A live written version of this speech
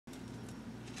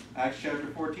Acts chapter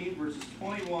 14, verses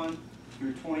 21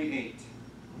 through 28.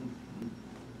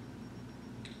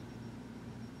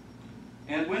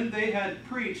 And when they had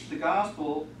preached the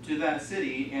gospel to that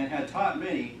city and had taught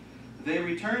many, they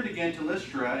returned again to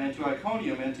Lystra and to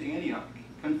Iconium and to Antioch,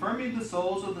 confirming the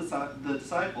souls of the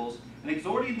disciples and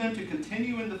exhorting them to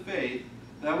continue in the faith,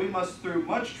 that we must through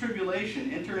much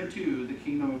tribulation enter into the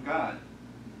kingdom of God.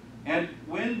 And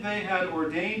when they had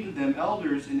ordained them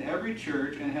elders in every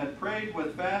church and had prayed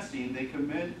with fasting, they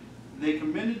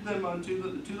commended them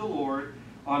to the Lord,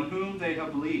 on whom they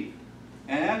have believed.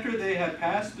 And after they had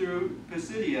passed through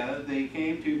Pisidia, they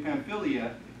came to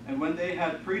Pamphylia, and when they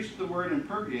had preached the word in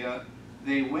Pergia,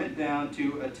 they went down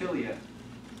to Attalia.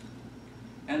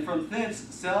 And from thence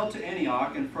sailed to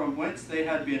Antioch, and from whence they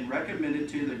had been recommended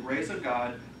to the grace of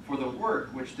God for the work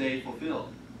which they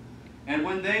fulfilled. And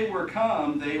when they were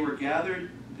come, they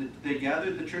gathered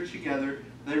the church together.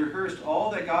 They rehearsed all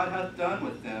that God hath done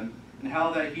with them, and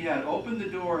how that he had opened the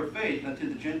door of faith unto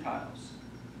the Gentiles.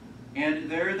 And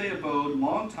there they abode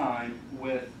long time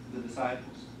with the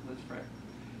disciples. Let's pray.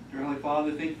 Dear Heavenly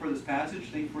Father, thank you for this passage.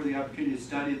 Thank you for the opportunity to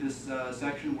study this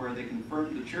section where they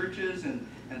confirmed the churches and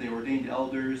they ordained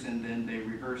elders, and then they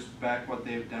rehearsed back what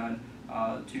they've done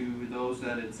to those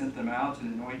that had sent them out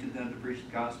and anointed them to preach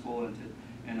the gospel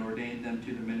and ordained them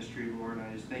to the ministry, Lord. And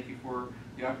I just thank you for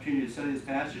the opportunity to study this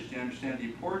passage, to understand the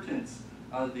importance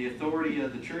of the authority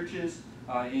of the churches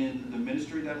in the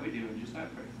ministry that we do. In Jesus' name I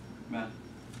pray. Amen.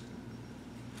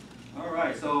 All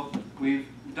right, so we've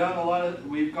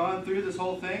gone through this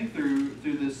whole thing through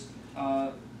this.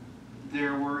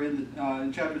 There were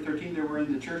in chapter 13, there were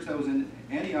in the church that was in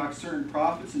Antioch certain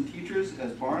prophets and teachers,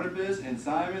 as Barnabas and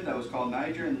Simon, that was called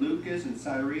Niger, and Lucas and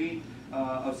Cyrene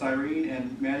of Cyrene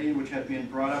and Madian, which had been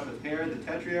brought up with Herod the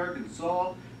Tetrarch, and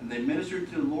Saul. And they ministered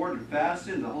to the Lord and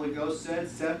fasted. And the Holy Ghost said,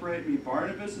 "Separate me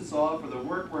Barnabas and Saul for the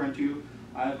work whereunto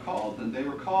I have called them." They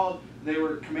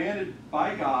were commanded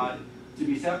by God to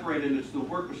be separated into the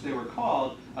work which they were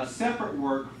called, a separate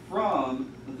work from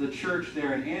the church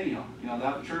there in Antioch. You know,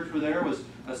 that church there was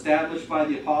established by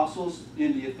the apostles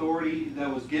in the authority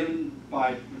that was given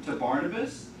to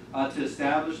Barnabas to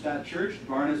establish that church.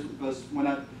 Barnabas went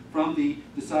up from the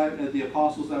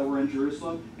apostles that were in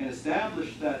Jerusalem and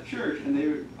established that church, and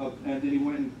then he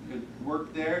went and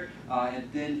worked there, and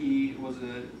then he was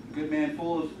a good man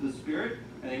full of the Spirit,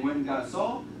 and he went and got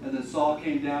Saul, and then Saul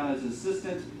came down as an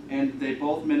assistant, and they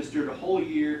both ministered a whole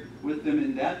year with them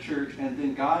in that church. And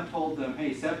then God told them,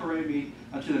 "Hey, separate me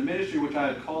to the ministry which I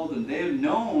have called them." They had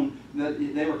known that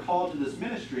they were called to this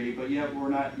ministry, but yet we're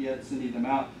not yet sending them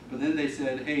out. But then they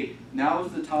said, "Hey, now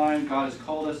is the time. God has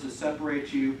called us to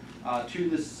separate you to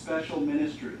this special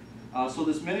ministry." So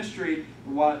this ministry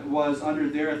was under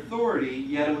their authority,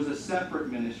 yet it was a separate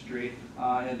ministry,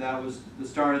 and that was the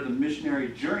start of the missionary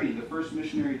journey, the first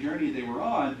missionary journey they were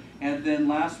on. And then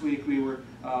last week we were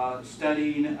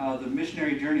studying the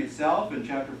missionary journey itself in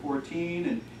chapter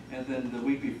 14, and then the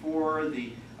week before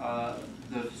the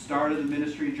start of the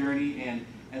ministry journey, and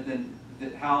then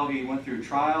how he went through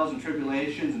trials and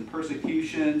tribulations and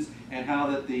persecutions, and how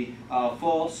that the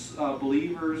false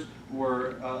believers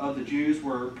of the Jews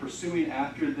were pursuing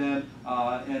after them,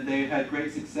 and they had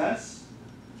great success.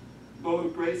 But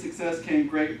with great success came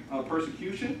great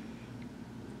persecution.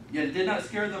 Yet it did not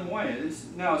scare them away. It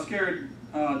scared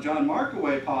John Mark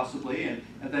away, possibly, and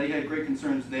that he had great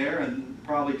concerns there, and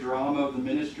probably drama of the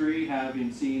ministry,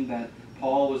 having seen that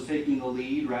Paul was taking the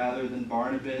lead rather than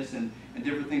Barnabas, and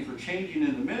different things were changing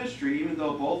in the ministry. Even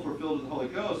though both were filled with the Holy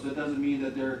Ghost, that doesn't mean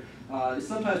that they're...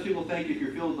 sometimes people think if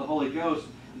you're filled with the Holy Ghost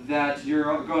that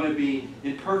you're going to be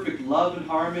in perfect love and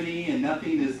harmony, and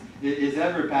nothing is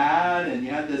ever bad, and you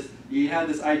have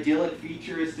this idyllic,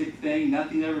 futuristic thing.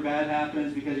 Nothing ever bad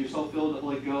happens because you're so filled with the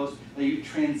Holy Ghost that you've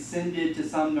transcended to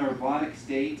some nirvanic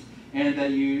state, and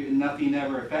that nothing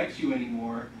ever affects you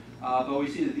anymore. But we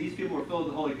see that these people were filled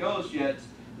with the Holy Ghost, yet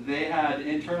they had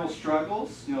internal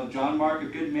struggles. You know, John Mark, a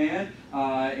good man,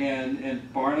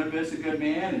 and Barnabas, a good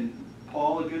man, and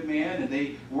Paul, a good man, and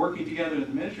they, working together in the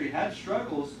ministry, had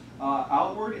struggles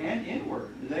outward and inward.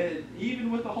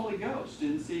 Even with the Holy Ghost,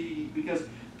 because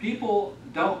people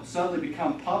don't suddenly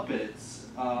become puppets,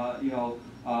 of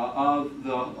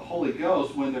the Holy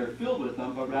Ghost when they're filled with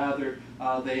them, but rather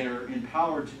they are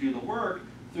empowered to do the work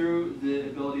through the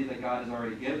ability that God has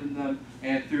already given them,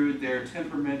 and through their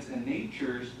temperaments and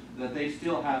natures that they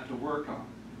still have to work on.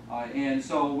 And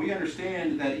so we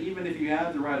understand that even if you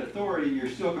have the right authority, you're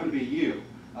still going to be you.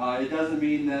 It doesn't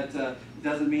mean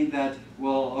that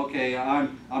well, okay,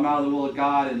 I'm out of the will of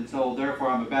God, and so therefore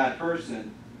I'm a bad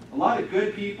person. A lot of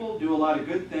good people do a lot of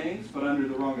good things, but under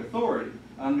the wrong authority.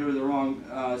 under the wrong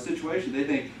situation. They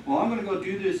think, well, I'm going to go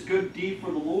do this good deed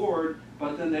for the Lord,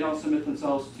 but then they don't submit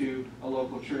themselves to a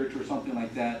local church or something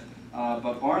like that.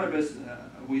 But Barnabas,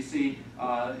 we see,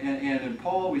 and in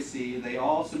Paul we see, they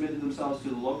all submitted themselves to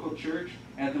the local church,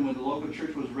 and then when the local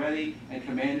church was ready and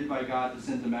commanded by God to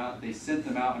send them out, they sent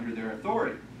them out under their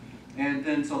authority. And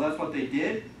then so that's what they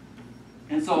did.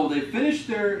 And so they finished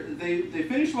they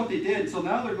finished what they did. So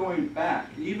now they're going back.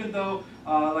 Even though,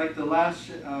 like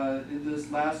in this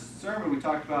last sermon, we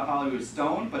talked about how he was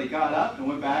stoned, but he got up and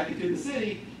went back into the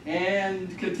city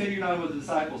and continued on with the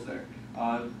disciples there.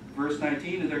 Verse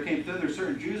 19, and there came thither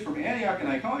certain Jews from Antioch and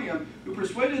Iconium, who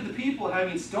persuaded the people,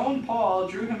 having stoned Paul,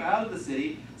 drew him out of the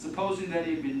city, supposing that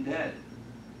he had been dead.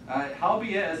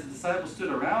 Howbeit, as the disciples stood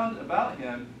around about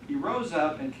him, he rose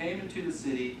up and came into the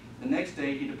city. The next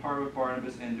day he departed with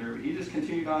Barnabas and Derbe. He just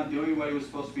continued on doing what he was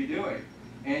supposed to be doing.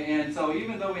 And so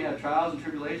even though we have trials and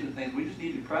tribulations and things, we just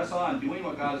need to press on doing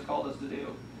what God has called us to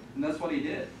do. And that's what he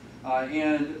did.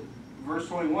 And verse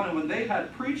 21, and when they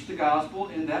had preached the gospel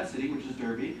in that city, which is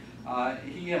Derbe,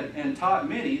 he had and taught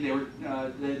many. They're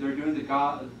doing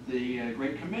the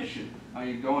Great Commission.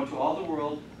 You go into all the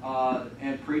world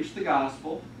and preach the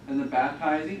gospel, and then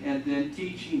baptizing, and then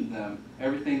teaching them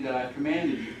everything that I've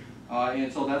commanded you.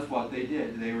 And so that's what they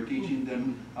did. They were teaching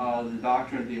them the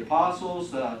doctrine of the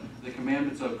apostles, the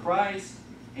commandments of Christ,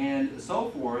 and so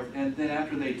forth. And then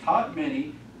after they taught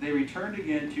many, they returned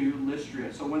again to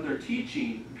Lystra. So when they're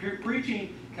teaching,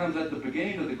 preaching comes at the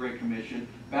beginning of the Great Commission,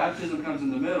 baptism comes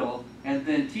in the middle, and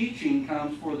then teaching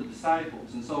comes for the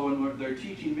disciples. And so when they're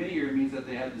teaching many here, it means that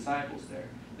they had disciples there.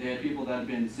 They had people that had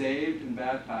been saved and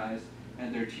baptized,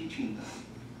 and they're teaching them.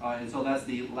 And so that's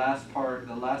the last part,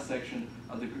 the last section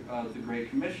of the Great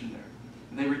Commission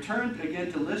there. They returned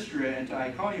again to Lystra and to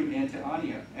Iconium and to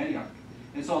Antioch.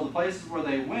 And so the places where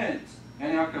they went,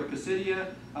 Antioch of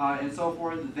Pisidia and so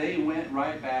forth, they went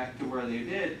right back to where they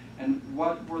did. And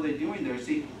what were they doing there?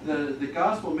 See, the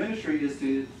gospel ministry is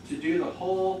to do the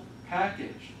whole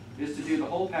package. Is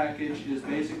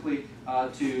basically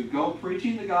to go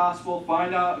preaching the gospel,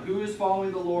 find out who is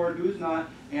following the Lord, who's not,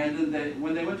 and then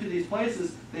when they went to these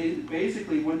places, they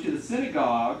basically went to the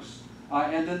synagogues,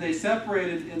 and then they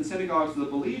separated in the synagogues the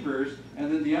believers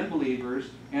and then the unbelievers,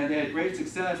 and they had great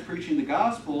success preaching the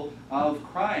gospel of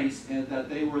Christ and that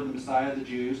they were the Messiah of the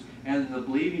Jews, and the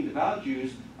believing devout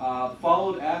Jews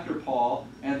followed after Paul,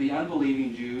 and the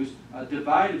unbelieving Jews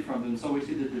divided from them. So we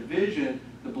see the division.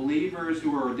 The believers who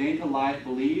were ordained to life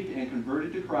believed and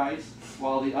converted to Christ,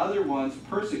 while the other ones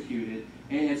persecuted.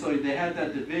 And so they had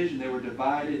that division. They were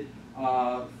divided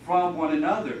from one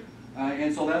another.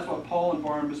 And so that's what Paul and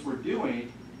Barnabas were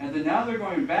doing. And then now they're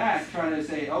going back trying to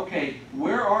say, okay,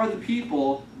 where are the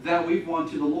people that we've won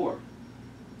to the Lord?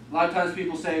 A lot of times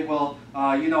people say, well,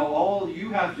 all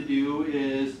you have to do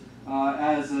is,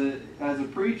 as a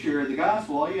preacher of the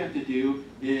gospel, all you have to do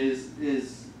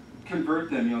is convert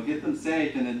them, get them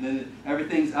saved, and then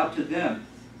everything's up to them.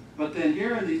 But then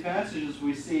here in these passages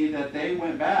we see that they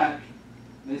went back.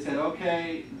 They said,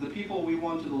 okay, the people we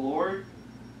won to the Lord,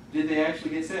 did they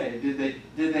actually get saved?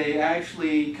 Did they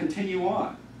actually continue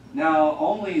on? Now,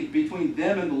 only between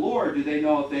them and the Lord do they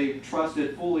know if they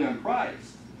trusted fully on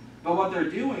Christ. But what they're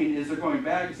doing is they're going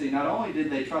back and saying, not only did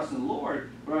they trust in the Lord,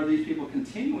 but are these people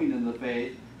continuing in the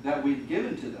faith that we've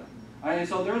given to them? And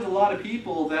so there's a lot of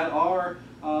people that are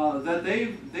that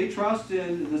they trust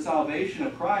in the salvation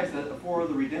of Christ for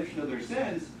the redemption of their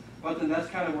sins, but then that's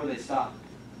kind of where they stop.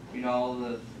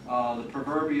 The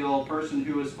proverbial person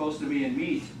who is supposed to be in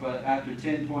meat, but after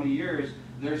 10, 20 years,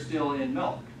 they're still in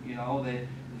milk.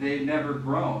 They've never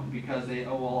grown because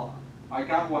I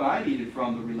got what I needed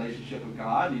from the relationship with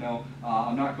God.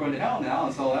 I'm not going to hell now,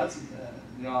 and so that's,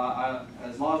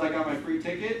 as long as I got my free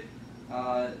ticket,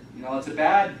 it's a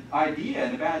bad idea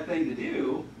and a bad thing to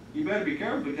do. You better be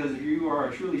careful, because if you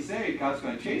are truly saved, God's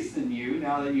going to chasten you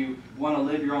now that you want to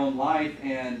live your own life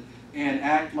and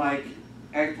act like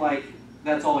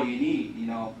that's all you need.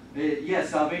 Yes,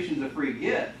 salvation's a free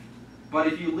gift, but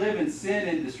if you live in sin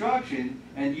and destruction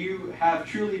and you have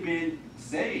truly been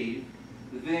saved,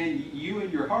 then you in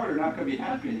your heart are not going to be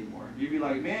happy anymore. You'd be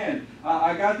like, man,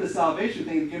 I got this salvation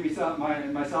thing to get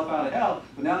myself out of hell,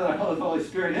 but now that I have the Holy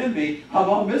Spirit in me, I'm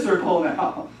all miserable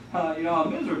now. I'm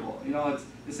miserable.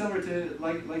 It's similar to,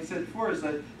 like I said before, is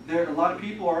that a lot of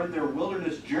people are in their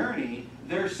wilderness journey.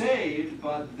 They're saved,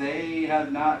 but they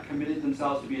have not committed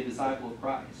themselves to be a disciple of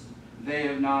Christ. They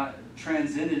have not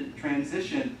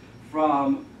transitioned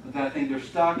from that thing. They're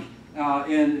stuck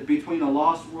in between a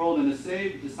lost world and a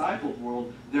saved discipled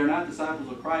world. They're not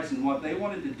disciples of Christ. And what they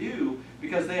wanted to do,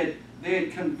 because they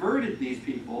had converted these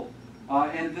people,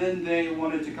 And then they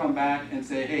wanted to come back and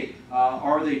say, hey,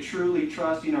 are they truly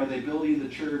trusting? Are they building the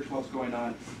church? What's going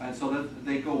on? And so that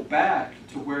they go back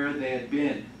to where they had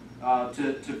been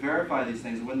to verify these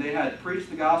things. When they had preached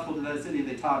the gospel to that city,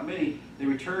 they taught many. They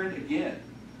returned again.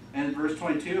 And verse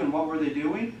 22, and what were they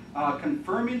doing?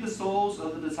 Confirming the souls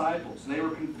of the disciples. They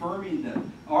were confirming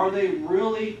them. Are they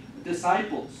really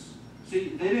disciples? See,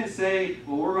 they didn't say,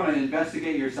 well, we're going to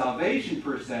investigate your salvation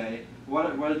per se.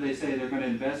 What did they say? They're going to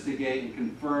investigate and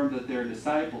confirm that they're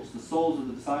disciples, the souls of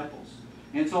the disciples.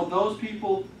 And so those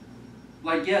people,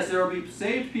 like, yes, there will be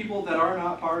saved people that are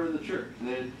not part of the church.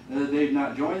 They've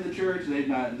not joined the church. They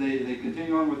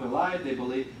continue on with their life.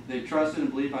 They've trusted and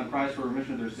believed on Christ for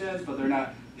remission of their sins, but they're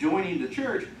not joining the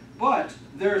church. But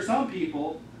there are some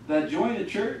people that join the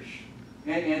church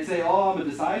and say, oh, I'm a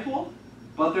disciple,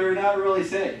 but they're not really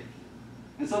saved.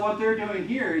 And so what they're doing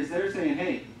here is they're saying,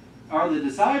 hey, are the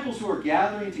disciples who are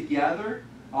gathering together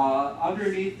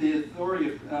underneath the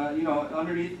authority of,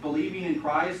 underneath believing in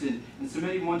Christ and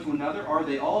submitting one to another, are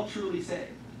they all truly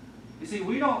saved? You see,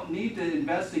 we don't need to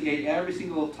investigate every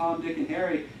single Tom, Dick, and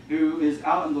Harry who is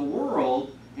out in the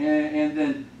world and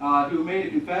then who made a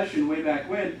confession way back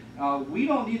when. We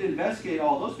don't need to investigate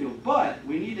all those people, but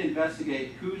we need to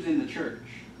investigate who's in the church.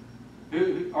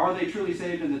 Are they truly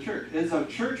saved in the church? Is a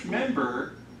church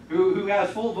member who has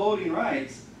full voting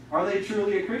rights, are they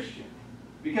truly a Christian?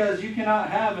 Because you cannot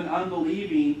have an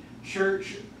unbelieving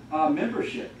church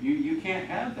membership. You can't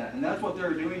have that. And that's what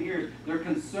they're doing here. They're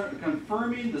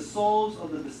confirming the souls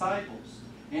of the disciples.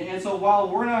 And so while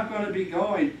we're not going to be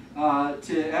going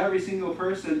to every single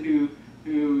person who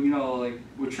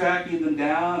we're tracking them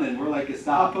down and we're like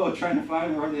Gestapo trying to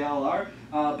find where they all are,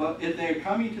 but if they're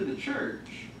coming to the church,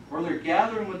 or they're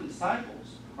gathering with the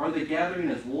disciples, are they gathering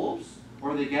as wolves,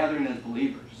 or are they gathering as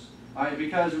believers?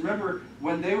 Because remember,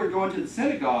 when they were going to the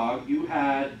synagogue, you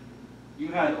had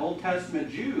Old Testament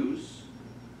Jews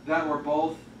that were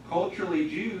both culturally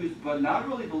Jews, but not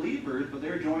really believers, but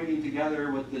they're joining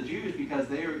together with the Jews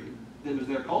because it was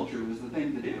their culture, it was the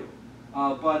thing to do.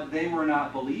 But they were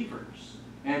not believers.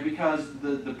 And because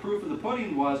the proof of the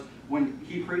pudding was when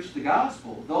he preached the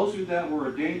gospel, those that were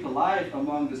ordained to life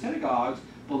among the synagogues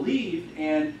believed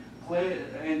and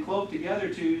clove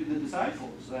together to the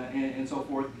disciples and so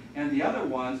forth. And the other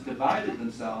ones divided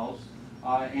themselves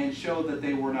and showed that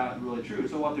they were not really true.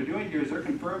 So what they're doing here is they're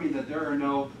confirming that there are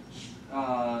no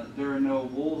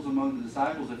wolves among the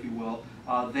disciples, if you will.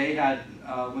 They had,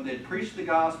 when they preached the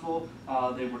gospel,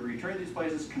 they would return to these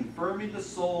places, confirming the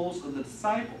souls of the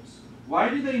disciples. Why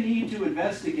do they need to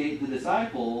investigate the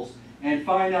disciples and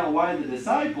find out why the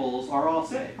disciples are all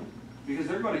saved? Because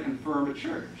they're going to confirm a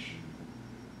church.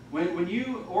 When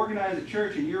you organize a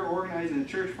church and you're organizing a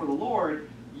church for the Lord,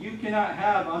 you cannot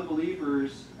have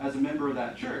unbelievers as a member of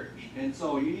that church. And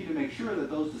so you need to make sure that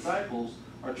those disciples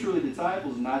are truly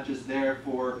disciples, not just there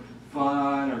for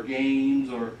fun or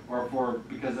games or for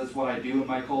because that's what I do in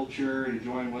my culture and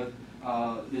join with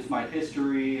is my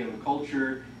history and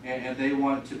culture, and they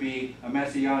want to be a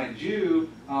Messianic Jew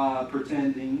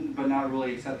pretending but not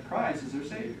really accept Christ as their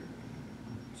Savior.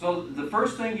 So the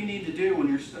first thing you need to do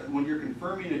when you're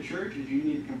confirming a church is you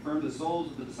need to confirm the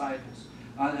souls of the disciples.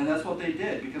 And that's what they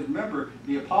did, because remember,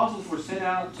 the apostles were sent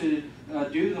out to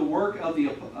do the work of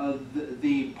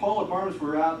the Paul and Barnabas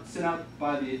were sent out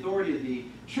by the authority of the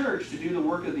church to do the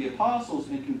work of the apostles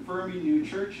in confirming new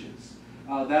churches.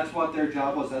 That's what their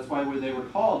job was. That's why they were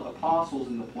called apostles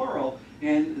in the plural.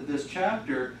 In this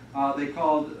chapter, they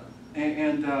called,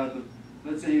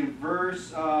 let's say in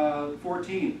verse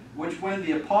 14, which when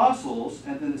the apostles,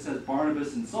 and then it says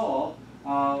Barnabas and Saul,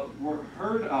 were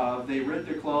heard of, they rent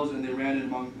their clothes and they ran in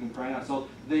among them crying out. So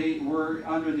they were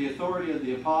under the authority of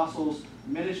the apostles'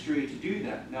 ministry to do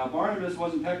that. Now Barnabas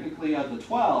wasn't technically of the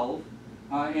 12,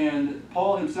 and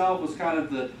Paul himself was kind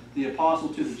of the apostle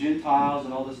to the Gentiles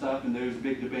and all this stuff, and there's a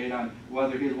big debate on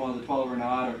whether he's one of the 12 or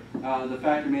not. Or the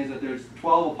fact remains that there's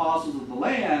 12 apostles of the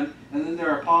Lamb, and then there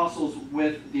are apostles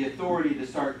with the authority to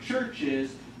start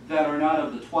churches that are not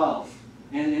of the 12.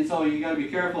 And so you got to be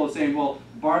careful of saying, well,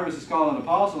 Barnabas is called an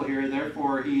apostle here,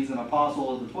 therefore he's an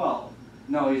apostle of the 12.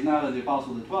 No, he's not the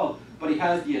apostle of the 12, but he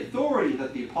has the authority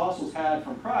that the apostles had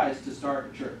from Christ to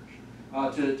start a church,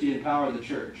 to empower the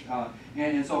church,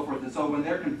 and so forth. And so when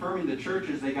they're confirming the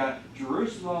churches, they got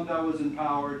Jerusalem that was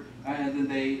empowered, and then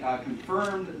they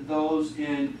confirmed those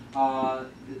in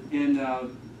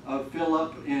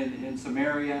Philip in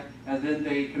Samaria, and then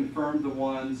they confirmed the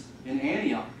ones in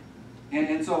Antioch.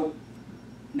 And so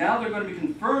now they're going to be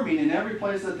confirming in every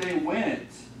place that they went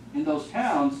in those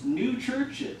towns new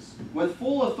churches with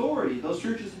full authority. Those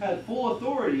churches had full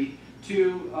authority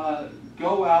to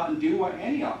go out and do what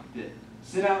Antioch did.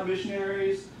 send out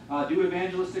missionaries, do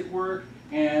evangelistic work,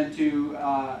 and to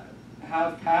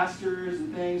have pastors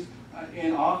and things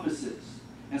in offices.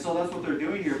 And so that's what they're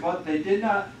doing here. But they did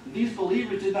not, these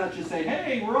believers did not just say,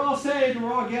 hey, we're all saved,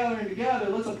 we're all gathering together,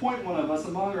 let's appoint one of us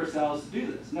among ourselves to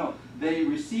do this. No, they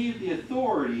received the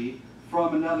authority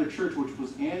from another church, which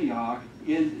was Antioch,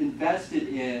 invested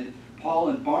in Paul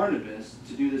and Barnabas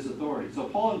to do this authority. So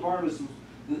Paul and Barnabas,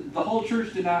 the whole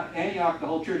church did not, Antioch, the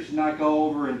whole church did not go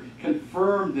over and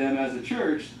confirm them as a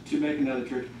church to make another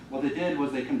church. What they did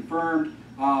was they confirmed,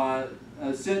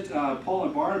 sent Paul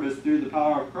and Barnabas through the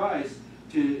power of Christ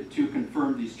to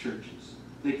confirm these churches.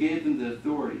 They gave them the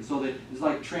authority. So it's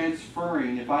like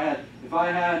transferring. If I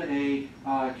had a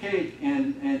cake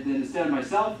and then instead of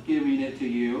myself giving it to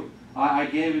you, I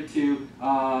gave it to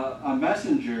a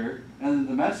messenger, and then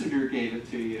the messenger gave it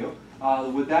to you.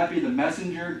 Would that be the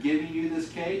messenger giving you this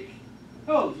cake?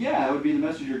 Oh, yeah, it would be the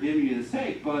messenger giving you this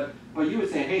cake, but you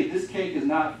would say, hey, this cake is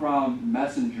not from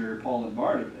messenger Paul and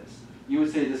Barnabas. You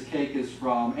would say this cake is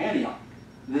from Antioch.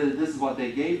 This is what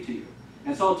they gave to you.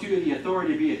 And so too, the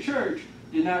authority to be a church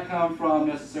did not come from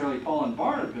necessarily Paul and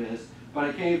Barnabas, but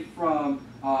it came from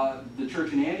the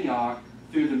church in Antioch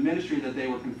through the ministry that they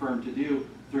were confirmed to do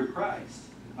through Christ.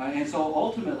 And so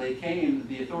ultimately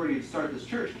the authority to start this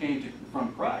church came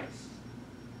from Christ.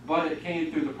 But it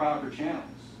came through the proper channels.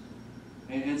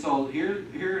 And so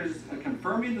here is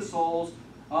confirming the souls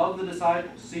of the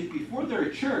disciples. See, before they're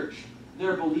a church,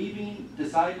 they're believing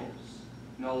disciples.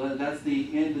 You know, that's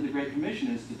the end of the Great Commission,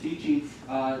 is to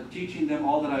teaching them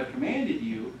all that I've commanded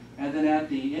you. And then at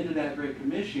the end of that Great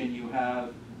Commission, you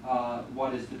have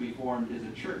what is to be formed as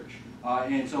a church.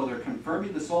 And so they're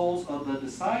confirming the souls of the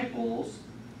disciples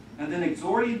and then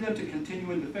exhorting them to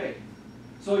continue in the faith.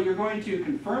 So you're going to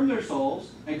confirm their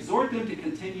souls, exhort them to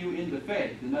continue in the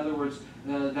faith. In other words,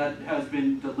 that has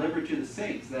been delivered to the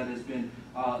saints, that has been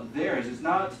theirs. It's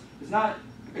not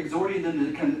exhorting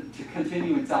them to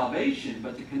continue in salvation,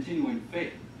 but to continue in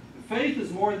faith. Faith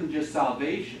is more than just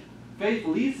salvation. Faith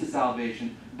leads to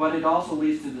salvation, but it also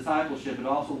leads to discipleship. It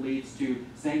also leads to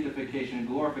sanctification and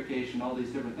glorification, all these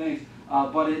different things.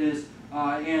 But it is,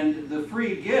 and the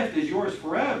free gift is yours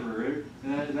forever.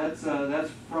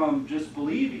 That's from just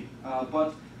believing.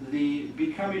 But the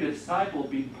becoming a disciple,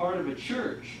 being part of a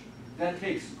church, that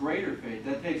takes greater faith.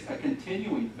 That takes a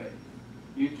continuing faith.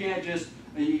 You can't just,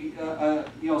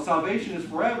 salvation is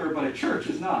forever, but a church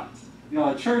is not.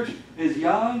 A church is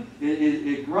young,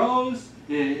 it grows,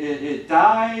 it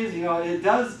dies, it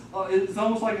does, it's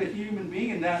almost like a human being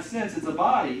in that sense. It's a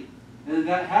body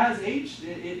that has aged,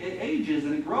 it ages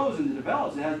and it grows and it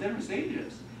develops. It has different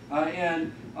stages.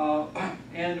 And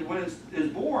when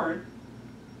it's born,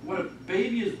 when a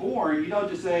baby is born, you don't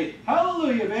just say,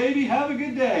 hallelujah, baby, have a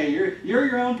good day. You're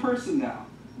your own person now.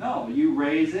 No, you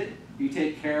raise it, you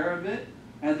take care of it,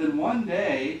 and then one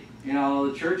day,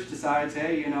 the church decides,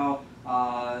 hey,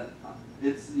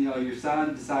 your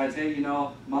son decides, hey,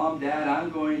 Mom, Dad, I'm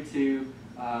going to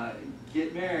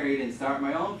get married and start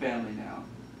my own family now.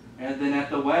 And then at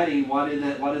the wedding, what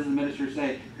does the minister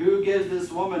say? Who gives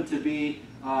this woman to be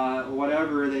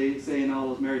whatever they say in all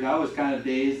those marriages? I was kind of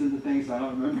dazed in the thing, so I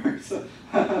don't remember. So,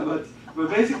 but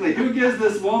basically, who gives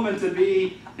this woman to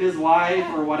be his wife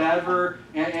or whatever?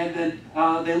 And then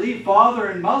they leave father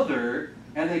and mother,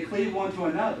 and they cleave one to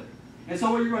another. And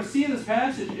so what you're going to see in this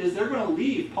passage is they're going to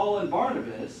leave Paul and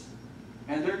Barnabas,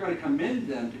 and they're going to commend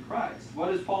them to Christ.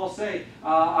 What does Paul say?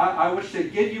 I wish to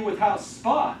give you without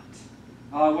spot,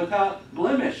 without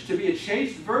blemish, to be a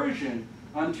chaste virgin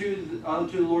unto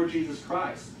the Lord Jesus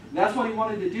Christ. And that's what he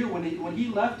wanted to do. When he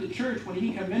left the church, when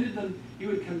he commended them, he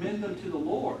would commend them to the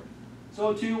Lord.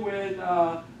 So too, when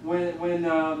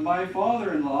my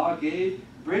father-in-law gave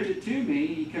Bridget to me,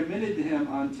 he commended him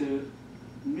unto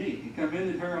me. He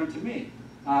commended her unto me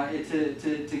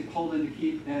to hold and to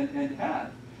keep and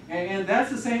have. And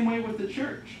that's the same way with the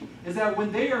church, is that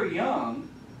when they are young,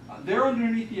 they're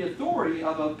underneath the authority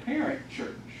of a parent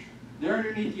church. They're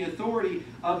underneath the authority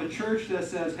of a church that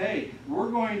says, hey, we're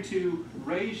going to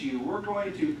raise you. We're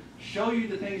going to show you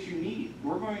the things you need.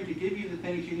 We're going to give you the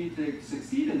things you need to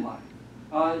succeed in life.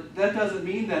 That doesn't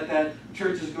mean that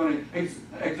church is going to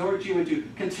exhort you into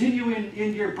continue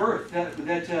in your birth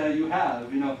that you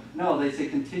have. No, they say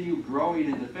continue growing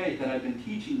in the faith that I've been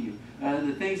teaching you,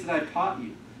 the things that I've taught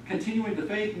you. Continuing the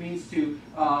faith means to,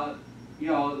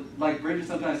 like Bridget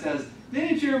sometimes says,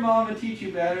 didn't your mama teach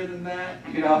you better than that?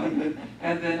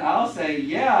 And then I'll say,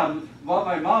 yeah, what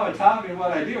my mama taught me and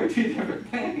what I do are two different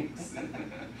things.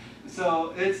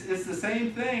 So it's the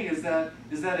same thing, is that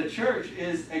a church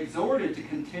is exhorted to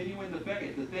continue in the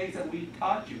faith, the things that we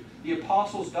taught you, the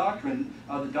apostles' doctrine,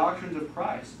 the doctrines of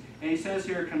Christ. And he says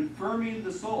here, confirming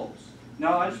the souls.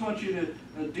 Now, I just want you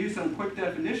to do some quick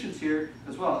definitions here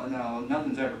as well. Now,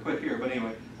 nothing's ever quick here, but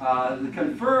anyway. The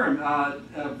confirm,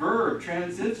 verb,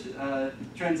 transitive,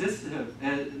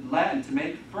 Latin, to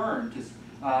make firm.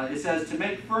 It says to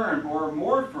make firm or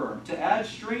more firm, to add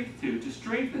strength to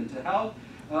strengthen, to help,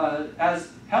 as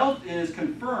health is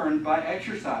confirmed by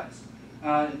exercise.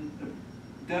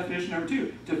 Definition number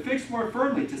 2, to fix more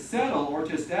firmly, to settle or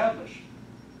to establish.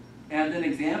 And an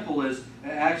example is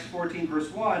Acts 14 verse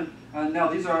 1. Now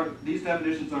these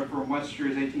definitions are from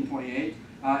Webster's 1828.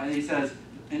 And he says,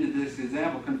 in this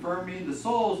example, confirming the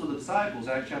souls of the disciples,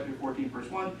 Acts chapter 14 verse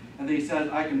 1. And then he says,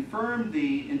 I confirm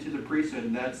thee into the priesthood.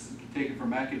 And that's taken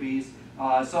from Maccabees.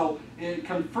 So it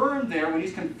confirmed there, when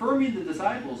he's confirming the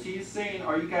disciples, he's saying,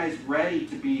 are you guys ready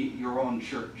to be your own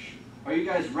church? Are you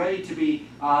guys ready to be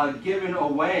given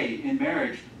away in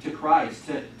marriage to Christ,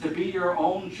 to be your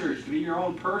own church, to be your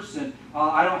own person?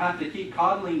 I don't have to keep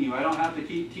coddling you. I don't have to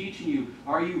keep teaching you.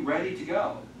 Are you ready to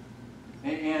go?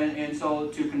 And so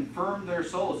to confirm their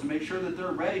souls, to make sure that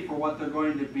they're ready for what they're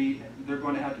going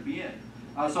to have to be in.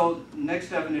 So next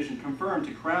definition, confirm,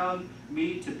 to crown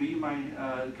me to be my,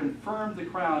 confirm the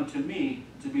crown to me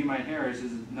to be my heirs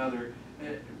is another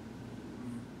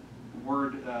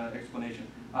word explanation.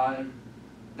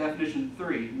 Definition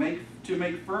 3, to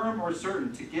make firm or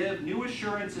certain, to give new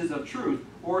assurances of truth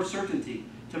or certainty,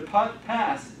 to put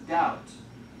past doubt.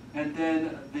 And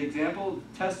then the example,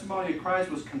 testimony of Christ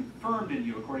was confirmed in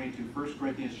you, according to 1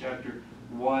 Corinthians chapter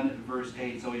 1, verse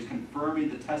 8. So he's confirming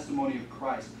the testimony of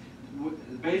Christ.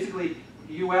 Basically,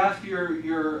 you ask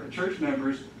your church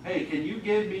members, hey, can you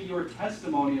give me your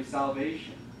testimony of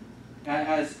salvation?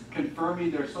 As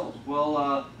confirming their souls.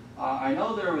 Well, I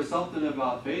know there was something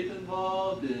about faith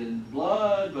involved and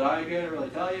blood, but I can't really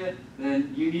tell you.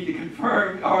 Then you need to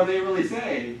confirm, are they really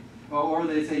saved? Or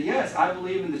they say, yes, I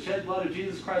believe in the shed blood of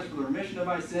Jesus Christ for the remission of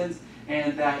my sins,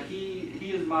 and that He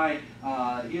is my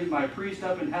priest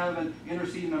up in heaven,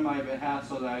 interceding on my behalf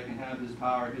so that I can have His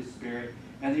power, His Spirit.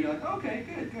 And you're like, okay,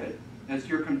 good. As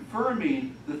you're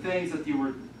confirming the things that you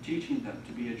were teaching them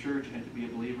to be a church and to be a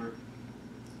believer.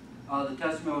 The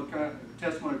testimony of Christ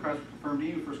was confirmed in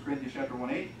you, 1 Corinthians chapter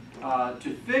 1:8.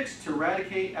 To fix, to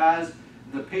eradicate, as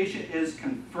the patient is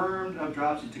confirmed of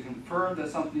dropsy, to confirm that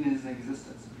something is in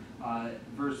existence.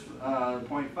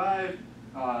 Point 5,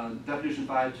 definition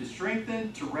 5, to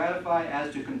strengthen, to ratify,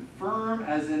 as to confirm,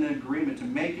 as in an agreement, to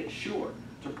make it sure,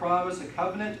 to promise a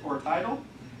covenant or title.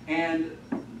 And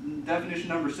definition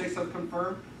number 6 of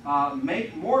confirm,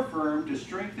 make more firm, to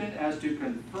strengthen, as to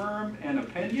confirm an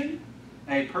opinion,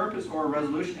 a purpose or a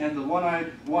resolution. And the one I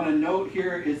want to note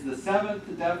here is the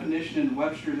 7th definition in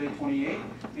Webster's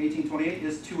 1828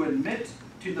 is to admit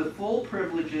to the full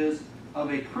privileges of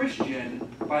a Christian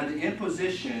by the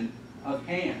imposition of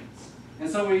hands. And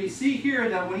so we see here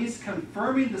that when he's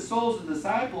confirming the souls of the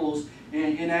disciples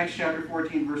in Acts chapter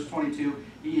 14 verse 22,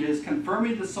 he is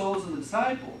confirming the souls of the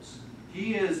disciples.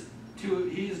 He is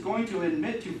going to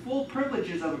admit to full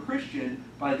privileges of a Christian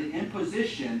by the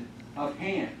imposition of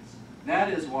hands. That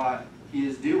is what he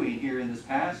is doing here in this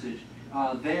passage.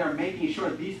 They are making sure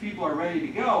that these people are ready to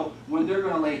go when they're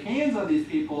going to lay hands on these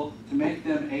people to make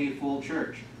them a full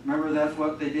church. Remember, that's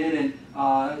what they did in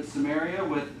Samaria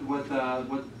with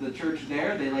the church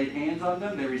there. They laid hands on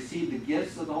them. They received the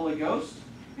gifts of the Holy Ghost.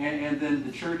 And then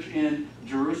the church in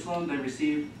Jerusalem, they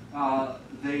received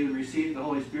the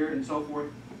Holy Spirit and so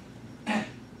forth.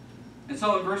 And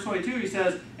so in verse 22 he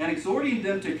says, and exhorting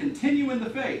them to continue in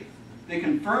the faith. They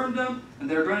confirmed them, and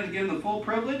they're going to give them the full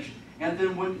privilege. And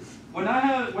then when I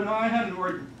had an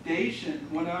ordination,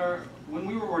 when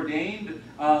we were ordained,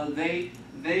 they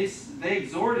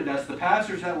exhorted us, the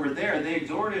pastors that were there, they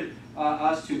exhorted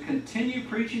us to continue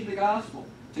preaching the gospel,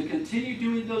 to continue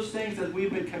doing those things that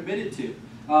we've been committed to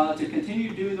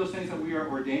continue doing those things that we are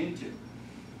ordained to.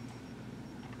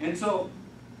 And so,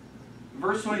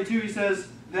 verse 22, he says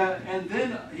that, and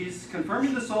then he's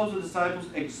confirming the souls of the disciples,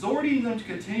 exhorting them to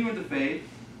continue in the faith.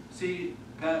 See,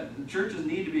 churches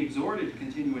need to be exhorted to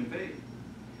continue in faith.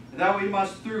 That we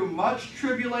must, through much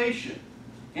tribulation,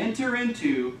 enter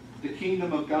into the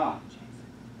kingdom of God.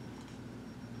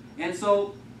 And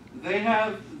so they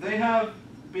have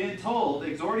been told,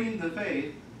 exhorting the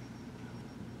faith.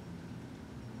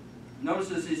 Notice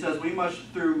this, he says, we must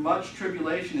through much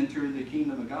tribulation enter the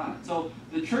kingdom of God. So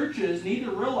the churches need to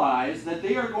realize that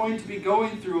they are going to be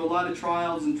going through a lot of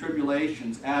trials and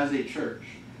tribulations as a church.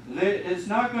 It's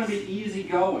not going to be easy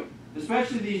going,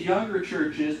 especially these younger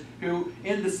churches who,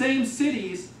 in the same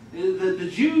cities, the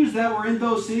Jews that were in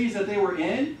those cities that they were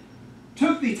in,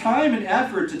 took the time and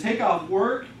effort to take off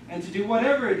work and to do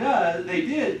whatever they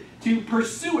did to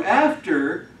pursue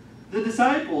after the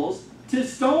disciples, to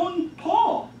stone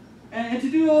Paul, and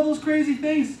to do all those crazy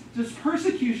things, just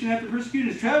persecution after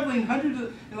persecution, traveling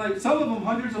some of them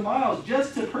hundreds of miles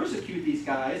just to persecute these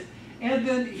guys. And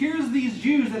then here's these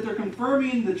Jews that they're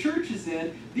confirming the churches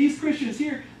in, these Christians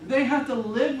here, they have to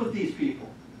live with these people.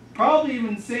 Probably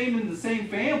even in the same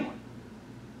family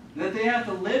that they have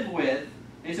to live with.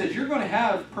 And he says, you're going to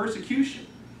have persecution.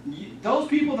 Those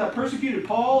people that persecuted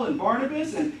Paul and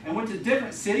Barnabas and went to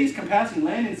different cities, compassing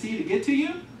land and sea to get to you,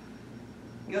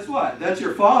 guess what? That's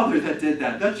your father that did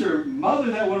that. That's your mother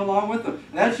that went along with them.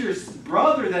 That's your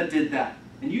brother that did that.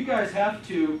 And you guys have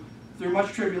to, through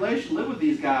much tribulation, live with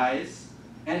these guys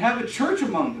and have a church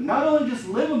among them. Not only just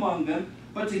live among them,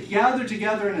 but to gather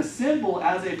together and assemble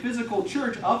as a physical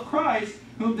church of Christ,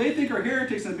 whom they think are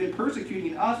heretics and have been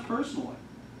persecuting us personally.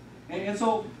 And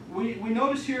so we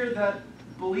notice here that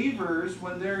believers,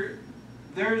 when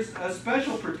there's a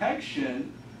special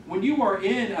protection, when you are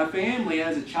in a family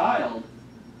as a child,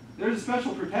 there's a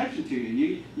special protection to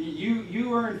you.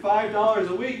 You earn $5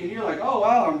 a week, and you're like, oh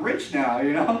wow, I'm rich now,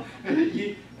 you know.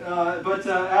 But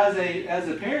as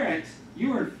a parent,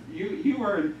 you earn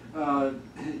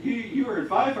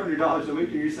 $500 a week,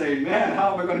 and you're saying, man,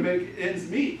 how am I going to make ends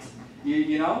meet?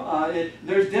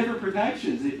 There's different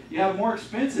protections. You have more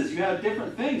expenses. You have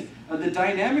different things. The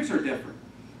dynamics are different.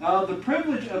 The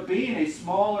privilege of being a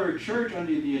smaller church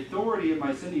under the authority of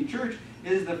my sending church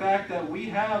is the fact that we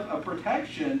have a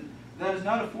protection that is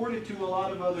not afforded to a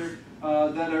lot of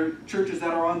other churches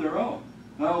that are on their own.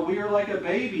 We are like a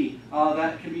baby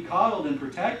that can be coddled and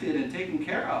protected and taken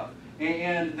care of,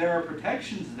 and there are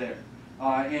protections there.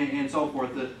 And so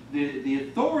forth. The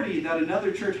authority that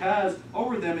another church has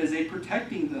over them is a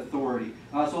protecting authority,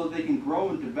 so that they can grow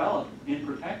and develop in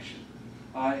protection.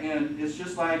 And it's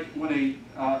just like when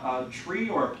a tree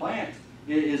or a plant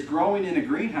is growing in a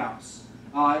greenhouse.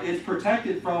 It's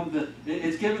protected from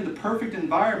it's given the perfect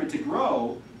environment to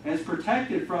grow, and it's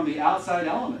protected from the outside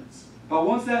elements. But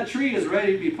once that tree is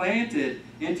ready to be planted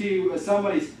into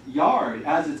somebody's yard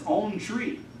as its own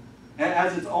tree,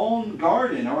 as its own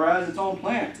garden, or as its own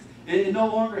plant, it no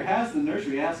longer has the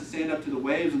nursery. It has to stand up to the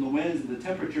waves and the winds and the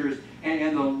temperatures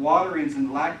and the waterings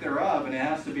and lack thereof, and it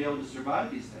has to be able to survive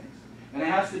these things. And it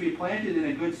has to be planted in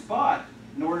a good spot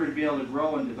in order to be able to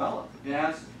grow and develop.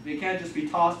 It can't just be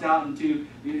tossed out into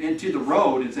the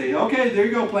road and say, okay, there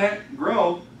you go, plant,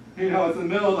 grow. It's in the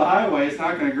middle of the highway, it's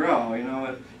not going to grow.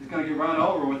 It's going to get run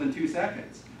over within 2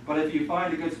 seconds. But if you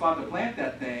find a good spot to plant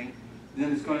that thing,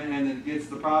 then it gets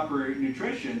the proper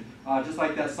nutrition. Just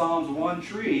like that Psalms 1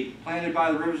 tree planted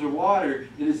by the rivers of water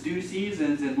in its due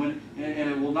seasons, and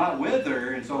it will not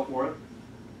wither, and so forth.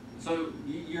 So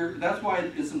that's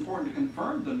why it's important to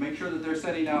confirm them, make sure that they're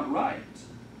setting out right.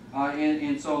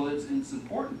 And so it's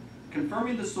important.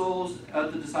 Confirming the souls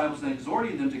of the disciples and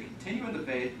exhorting them to continue in the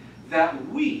faith, that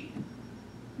we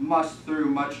must through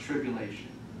much tribulation.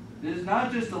 It is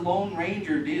not just a Lone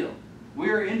Ranger deal. We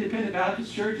are independent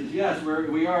Baptist churches. Yes,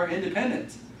 we are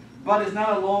independent. But it's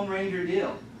not a Lone Ranger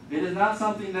deal. It is not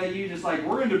something that you just like,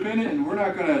 we're independent and we're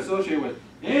not going to associate with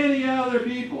any other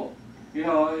people.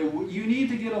 You need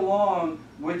to get along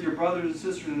with your brothers and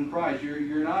sisters in Christ.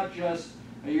 You're not just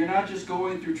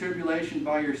going through tribulation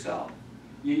by yourself.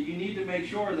 You need to make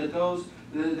sure that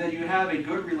that you have a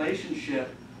good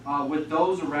relationship with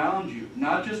those around you,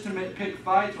 not just to pick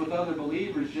fights with other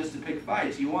believers, just to pick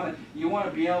fights. You want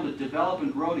to be able to develop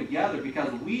and grow together,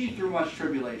 because we through much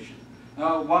tribulation.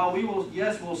 While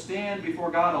we'll stand before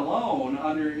God alone,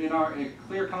 in our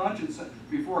clear conscience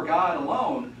before God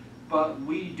alone, but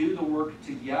we do the work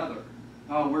together.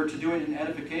 We're to do it in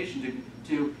edification.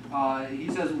 He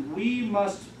says we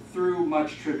must through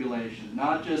much tribulation,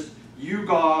 not just you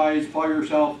guys by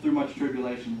yourself through much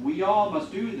tribulation. We all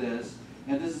must do this,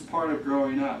 and this is part of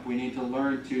growing up. We need to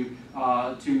learn to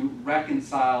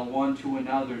reconcile one to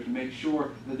another, to make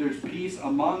sure that there's peace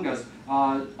among us,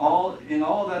 all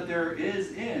that there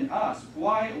is in us.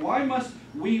 Why must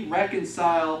we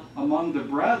reconcile among the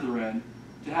brethren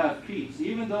to have peace?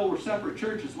 Even though we're separate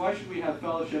churches, why should we have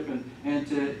fellowship and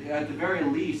to, at the very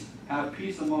least, have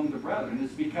peace among the brethren?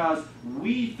 It's because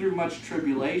we, through much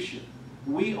tribulation,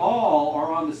 we all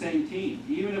are on the same team.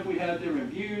 Even if we have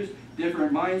different views,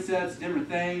 different mindsets, different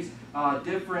things,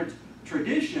 different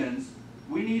traditions,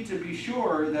 we need to be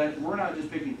sure that we're not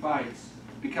just picking fights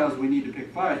because we need to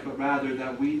pick fights, but rather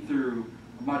that we, through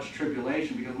much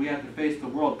tribulation, because we have to face the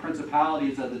world.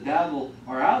 Principalities of the devil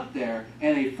are out there,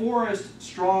 and a forest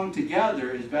strong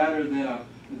together is better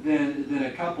than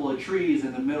a couple of trees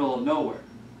in the middle of nowhere.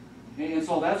 And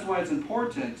so that's why it's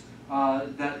important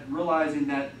that realizing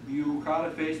that you got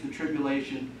to face the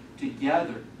tribulation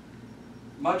together.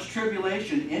 Much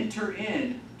tribulation, enter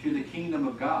in to the kingdom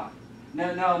of God.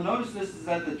 Now notice this is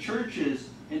that the churches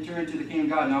enter into the kingdom of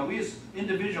God. Now we as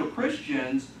individual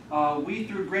Christians, we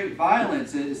through great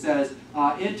violence, it says,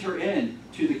 enter in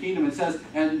to the kingdom. It says,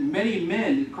 and many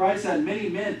men, Christ said, many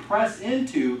men press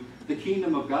into the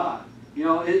kingdom of God. You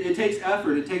know, it takes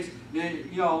effort. It takes,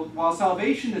 you know, while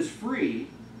salvation is free,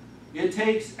 it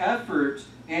takes effort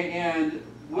and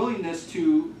willingness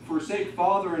to forsake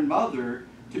father and mother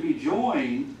to be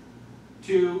joined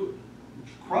to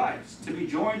Christ, to be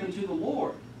joined unto the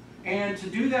Lord. And to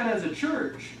do that as a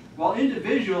church, while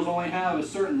individuals only have a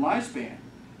certain lifespan,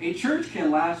 a church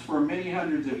can last for many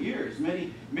hundreds of years,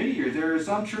 many years. There are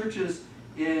some churches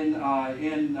in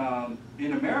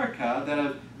America that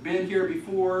have been here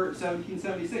before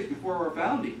 1776, before our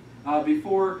founding,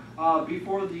 before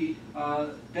the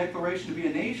declaration to be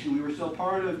a nation. We were still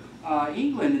part of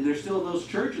England, and there's still those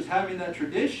churches having that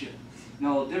tradition. You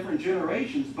know, different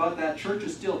generations, but that church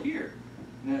is still here,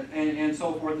 and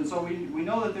so forth. And so we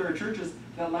know that there are churches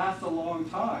that last a long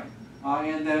time,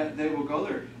 and that they will go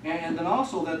there. And then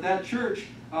also that church,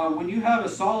 when you have a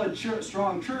solid,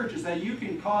 strong church, is that you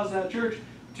can cause that church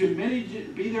to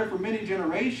be there for many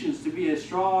generations, to be a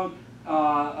strong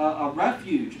a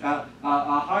refuge, a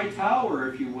high tower,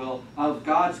 if you will, of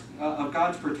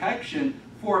God's protection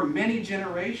for many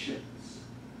generations.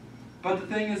 But the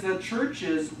thing is that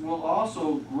churches will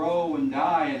also grow and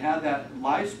die and have that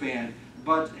lifespan.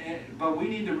 But we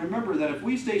need to remember that if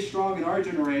we stay strong in our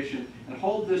generation and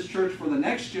hold this church for the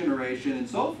next generation and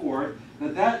so forth,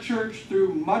 that church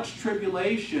through much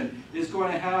tribulation is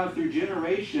going to have through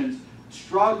generations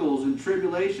struggles and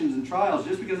tribulations and trials.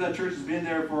 Just because that church has been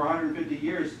there for 150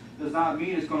 years does not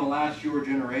mean it's going to last your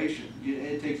generation.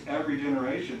 It takes every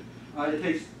generation. It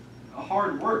takes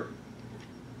hard work.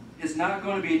 It's not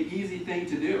going to be an easy thing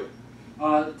to do.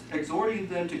 Exhorting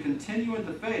them to continue in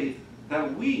the faith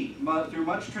that we, through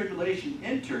much tribulation,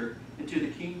 enter into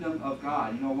the kingdom of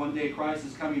God. You know, one day Christ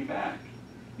is coming back.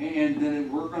 And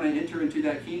then we're going to enter into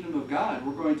that kingdom of God.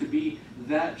 We're going to be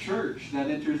that church that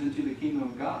enters into the kingdom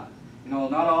of God. You know,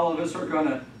 not all of us are going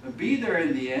to be there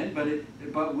in the end,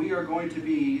 but we are going to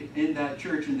be in that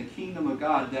church in the kingdom of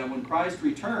God, that when Christ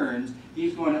returns,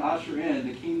 He's going to usher in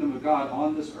the kingdom of God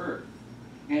on this earth.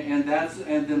 And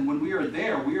then when we are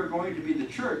there, we are going to be the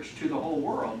church to the whole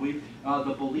world.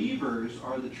 The believers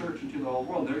are the church into the whole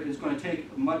world. It's going to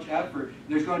take much effort.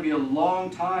 There's going to be a long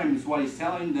time, is what He's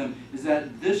telling them, is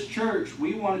that this church,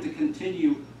 we want it to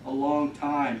continue a long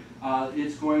time.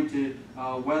 It's going to,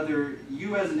 whether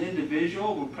you as an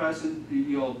individual will press in,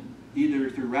 either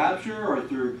through rapture or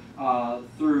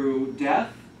through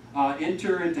death,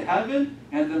 enter into heaven,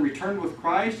 and then return with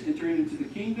Christ, entering into the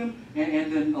kingdom.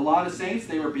 And then a lot of saints,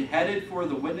 they were beheaded for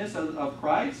the witness of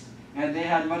Christ, and they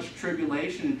had much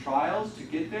tribulation and trials to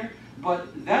get there.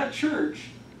 But that church,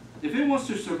 if it wants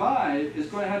to survive, is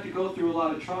going to have to go through a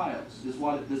lot of trials, is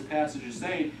what this passage is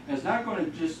saying. And it's not going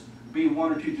to just be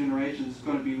one or two generations. It's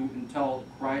going to be until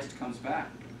Christ comes back.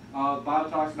 The Bible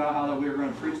talks about how that we are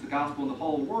going to preach the gospel in the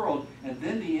whole world, and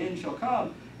then the end shall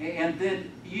come. And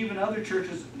then even other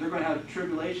churches, they're going to have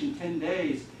tribulation 10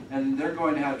 days, and they're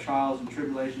going to have trials and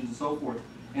tribulations and so forth.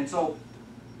 And so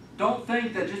don't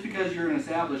think that just because you're an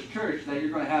established church that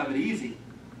you're going to have it easy.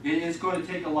 It's going to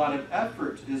take a lot of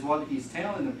effort, is what He's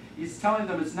telling them. He's telling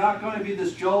them it's not going to be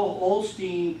this Joel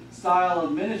Osteen style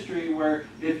of ministry where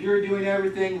if you're doing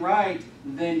everything right,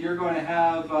 then you're going to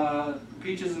have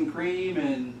peaches and cream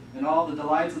and all the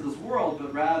delights of this world,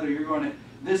 but rather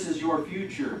this is your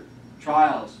future.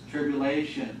 Trials,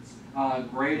 tribulations,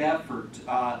 great effort,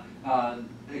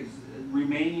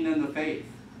 remaining in the faith,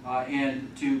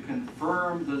 and to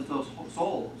confirm those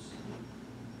souls.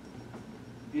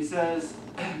 He says,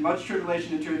 much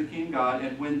tribulation entered the kingdom of God,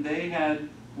 and when they had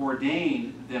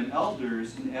ordained them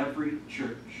elders in every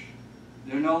church.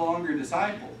 They're no longer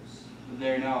disciples, but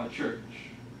they're now a church.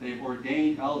 They've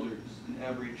ordained elders in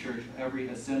every church, every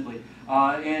assembly.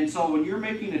 And so when you're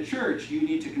making a church, you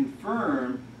need to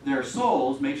confirm their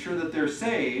souls, make sure that they're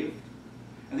saved,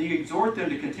 and then you exhort them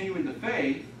to continue in the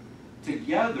faith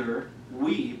together,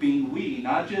 we,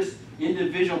 not just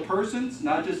individual persons,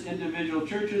 not just individual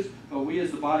churches, but we as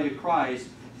the body of Christ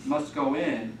must go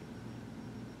in.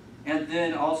 And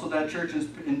then also that church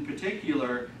in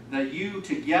particular, that you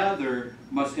together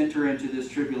must enter into this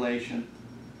tribulation.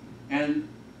 And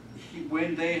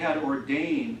when they had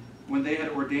ordained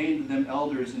them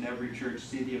elders in every church,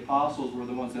 see, the apostles were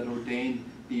the ones that ordained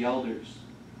the elders,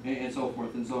 and so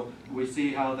forth. And so we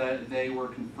see how that they were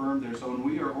confirmed there. So when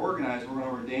we are organized, we're going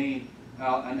to ordain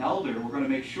an elder. We're going to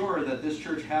make sure that this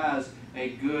church has a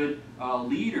good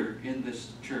leader in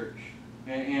this church.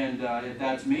 And if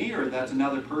that's me or that's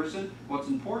another person, what's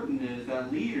important is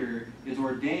that leader is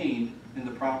ordained in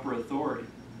the proper authority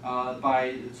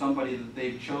by somebody that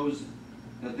they've chosen,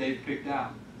 that they've picked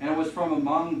out. And it was from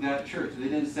among that church. They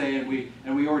didn't say, and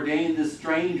we ordained this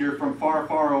stranger from far,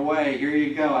 far away. Here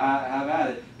you go, have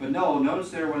at it. But no, notice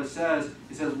there what it says.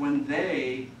 It says, when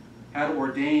they had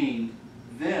ordained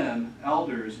them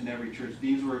elders in every church.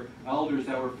 These were elders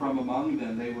that were from among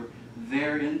them. They were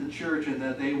there in the church, and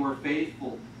that they were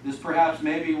faithful. This perhaps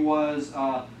maybe was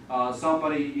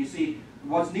somebody, you see,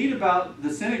 what's neat about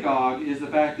the synagogue is the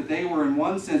fact that they were in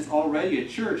one sense already a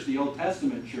church, the Old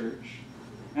Testament church.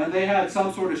 And they had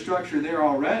some sort of structure there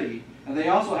already. And they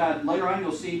also had, later on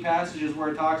you'll see passages where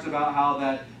it talks about how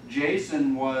that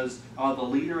Jason was the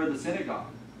leader of the synagogue.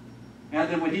 And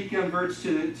then when he converts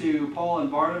to Paul and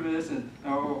Barnabas, and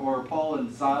or Paul and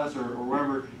Silas, or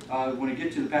wherever, when we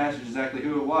get to the passage exactly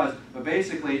who it was, but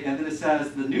basically, and then it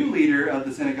says the new leader of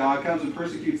the synagogue comes and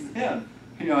persecutes him.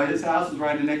 You know, his house was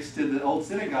right next to the old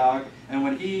synagogue, and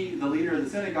when he, the leader of the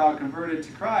synagogue, converted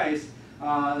to Christ,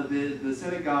 the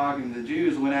synagogue and the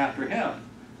Jews went after him.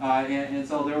 And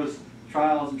so there was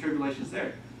trials and tribulations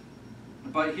there.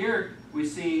 But here we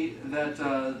see that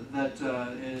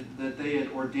that they had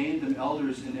ordained them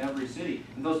elders in every city.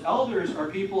 And those elders are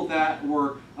people that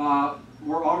were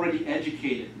already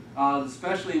educated,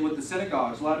 especially with the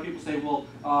synagogues. A lot of people say, well,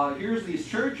 here's these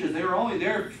churches. They were only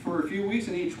there for a few weeks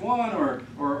in each one,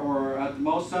 or at the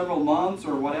most several months,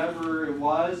 or whatever it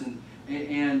was.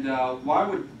 And why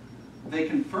would they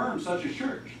confirm such a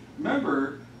church?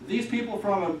 Remember, these people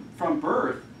from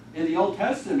birth in the Old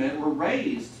Testament were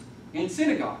raised in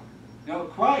synagogue. You know,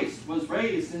 Christ was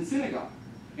raised in synagogue.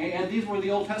 And these were the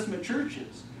Old Testament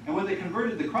churches. And when they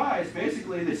converted to Christ,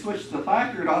 basically they switched the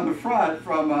placard on the front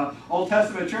from Old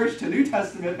Testament church to New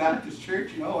Testament Baptist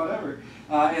church, you know, whatever.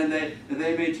 And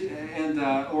they made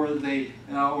or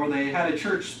they had a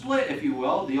church split, if you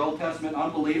will. The Old Testament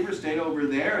unbelievers stayed over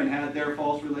there and had their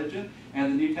false religion,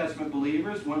 and the New Testament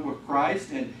believers went with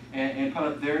Christ and put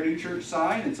up their new church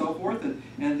sign and so forth,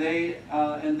 and they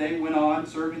went on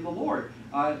serving the Lord.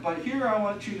 But here I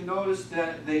want you to notice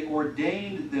that they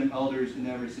ordained them elders in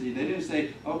every city. They didn't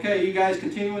say, okay, you guys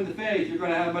continue in the faith, you're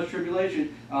going to have much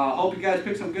tribulation. Hope you guys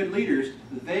pick some good leaders.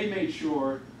 They made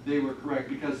sure they were correct,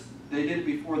 because they did it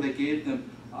before they gave them,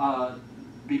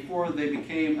 before they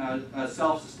became a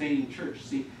self-sustaining church.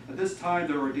 See, at this time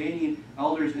they're ordaining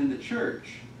elders in the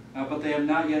church, but they have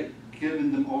not yet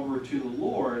given them over to the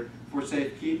Lord for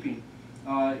safekeeping.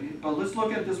 But let's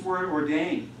look at this word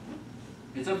ordain.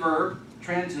 It's a verb,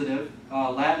 transitive,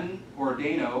 Latin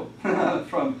ordano,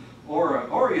 from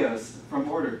Oreos, from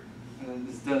order. And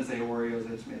this doesn't say Oreos,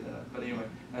 I just made that up. But anyway,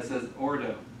 that says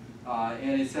ordo.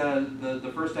 And it says,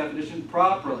 the first definition,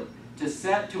 properly, to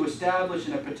set, to establish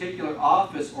in a particular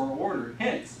office or order,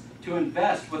 hence, to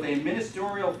invest with a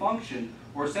ministerial function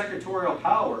or secretarial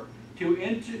power, to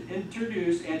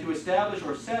introduce and to establish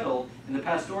or settle in the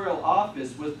pastoral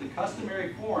office with the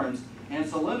customary forms and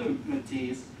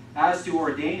solemnities as to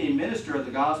ordain a minister of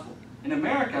the gospel. In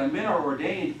America, men are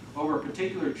ordained over a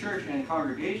particular church and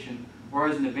congregation, or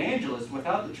as an evangelist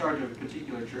without the charge of a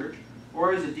particular church,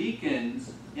 or as a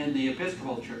deacons in the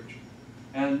Episcopal church.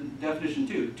 And definition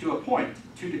 2, to appoint,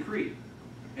 to decree.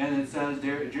 And it says,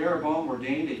 Jeroboam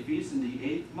ordained a feast in the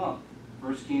 8th month.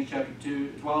 1 Kings chapter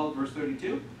 12, verse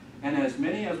 32. And as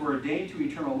many as were ordained to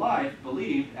eternal life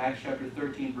believed, Acts chapter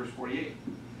 13, verse 48.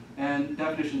 And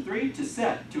definition 3, to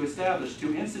set, to establish,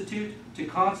 to institute, to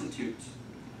constitute.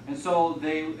 And so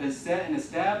they set and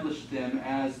established them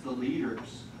as the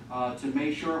leaders to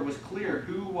make sure it was clear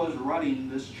who was running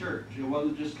this church. It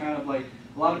wasn't just kind of like,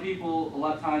 a lot of people, a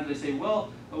lot of times they say,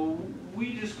 well,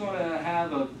 we just going to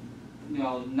have a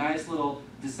nice little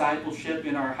discipleship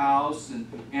in our house,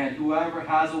 and whoever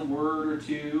has a word or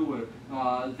two,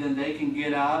 then they can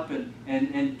get up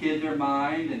and give their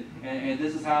mind, and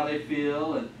this is how they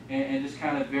feel, and just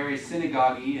kind of very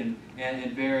synagogue-y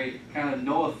and very kind of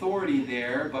no authority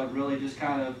there, but really just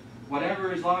kind of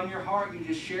whatever is on your heart, you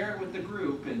just share it with the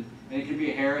group, and it can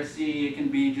be a heresy, it can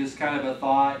be just kind of a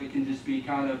thought, it can just be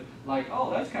kind of like, oh,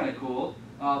 that's kind of cool,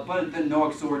 but then no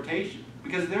exhortation.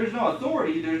 Because there's no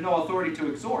authority to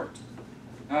exhort.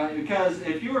 Because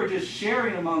if you are just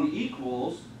sharing among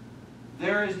equals,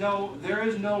 there is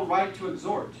no right to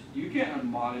exhort. You can't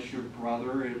admonish your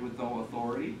brother with no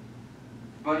authority.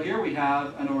 But here we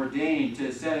have an ordained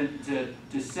to set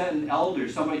an elder,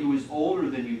 somebody who is older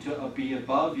than you, to be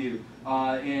above you,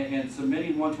 and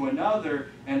submitting one to another,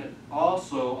 and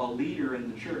also a leader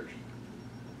in the church.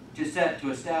 To set,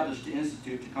 to establish, to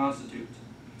institute, to constitute.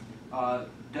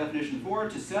 Definition 4,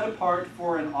 to set apart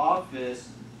for an office,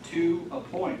 to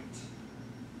appoint.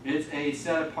 It's a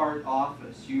set apart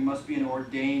office. You must be an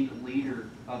ordained leader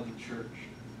of the church.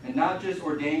 And not just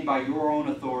ordained by your own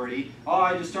authority. Oh,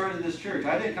 I just started this church.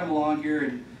 I didn't come along here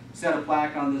and set a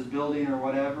plaque on this building or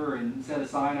whatever and set a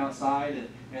sign outside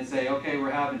and say, okay,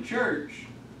 we're having church.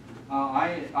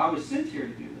 I was sent here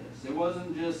to do this. It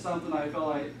wasn't just something I felt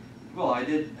like, well, I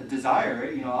did desire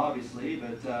it, obviously,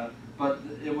 but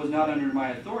it was not under my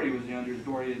authority. It was under the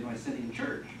authority of my sending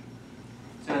church.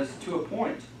 It says to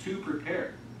appoint, to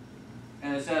prepare.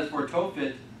 And it says for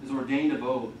Tophet is ordained of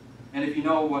old. And if you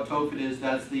know what Tophet is,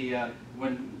 that's the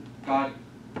when God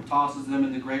tosses them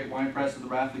in the great winepress of the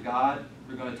wrath of God.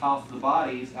 They're going to toss the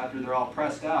bodies after they're all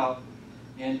pressed out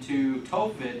into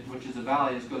Tophet, which is a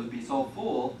valley that's going to be so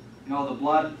full. The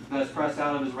blood that's pressed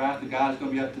out of his wrath of God is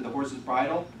going to be up to the horse's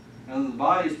bridle. And the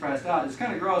body is pressed out. It's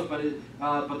kind of gross, but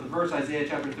the verse Isaiah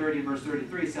chapter 30, verse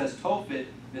 33 says Tophet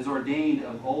is ordained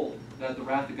of old. That the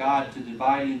wrath of God to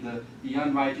dividing the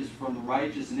unrighteous from the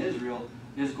righteous in Israel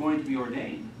is going to be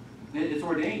ordained. It's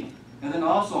ordained. And then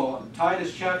also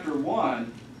Titus chapter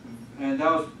 1, and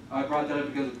I brought that up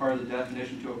because it's part of the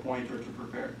definition to appoint or to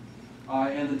prepare.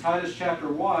 And in Titus chapter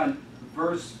 1,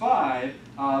 verse 5,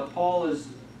 Paul is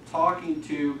talking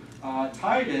to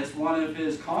Titus, one of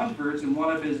his converts and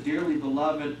one of his dearly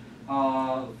beloved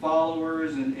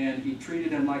followers, and he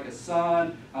treated him like a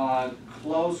son,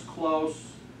 close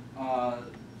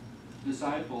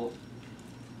disciple.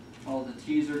 All the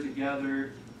T's are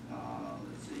together.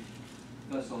 Let's see,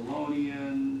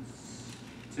 Thessalonians,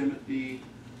 Timothy,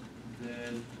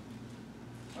 then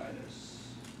Titus.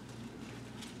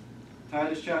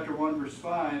 Titus chapter 1, verse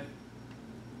 5.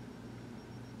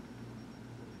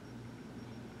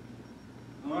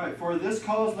 Alright, for this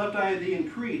cause left I thee in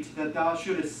Crete, that thou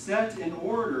shouldest set in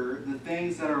order the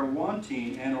things that are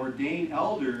wanting, and ordain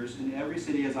elders in every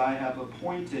city as I have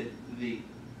appointed thee.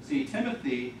 See,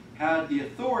 Timothy had the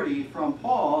authority from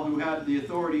Paul, who had the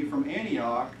authority from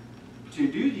Antioch, to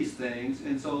do these things,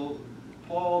 and so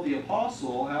Paul the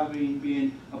apostle, having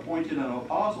been appointed an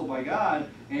apostle by God,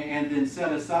 and then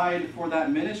set aside for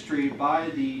that ministry by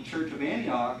the church of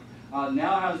Antioch,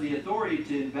 now has the authority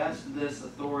to invest this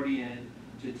authority in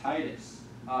to Titus,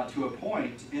 to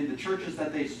appoint in the churches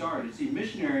that they start. You see,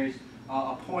 missionaries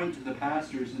appoint the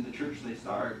pastors in the church they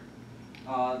start.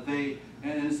 And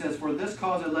it says, for this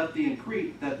cause I left thee in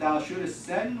Crete, that thou shouldest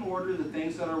set in order the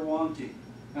things that are wanting.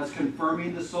 That's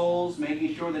confirming the souls,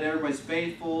 making sure that everybody's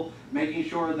faithful, making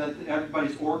sure that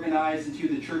everybody's organized into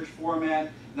the church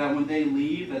format, that when they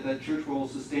leave, that church will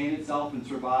sustain itself and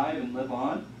survive and live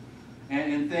on.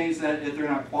 And things that if they're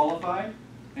not qualified.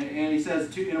 And he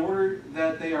says, in order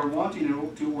that they are wanting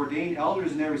to ordain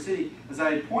elders in every city, as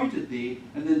I appointed thee.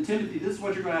 And then Timothy, this is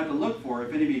what you're going to have to look for.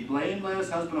 If any be blameless,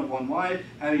 husband of one wife,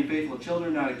 having faithful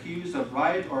children, not accused of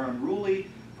riot or unruly,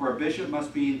 for a bishop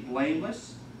must be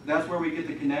blameless. That's where we get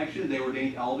the connection. They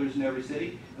ordained elders in every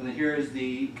city. And then here is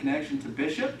the connection to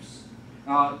bishops,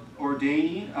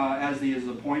 ordaining as he has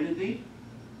appointed thee.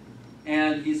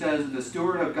 And he says, the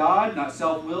steward of God, not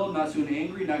self-willed, not soon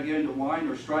angry, not given to wine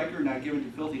or striker, not given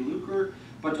to filthy lucre,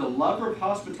 but a lover of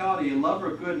hospitality, a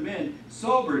lover of good men,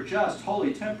 sober, just,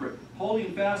 holy, temperate,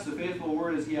 holding fast the faithful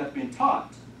word as he hath been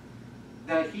taught,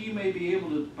 that he may be able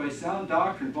to, by sound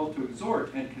doctrine, both to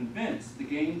exhort and convince the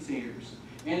gainsayers.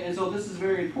 And so this is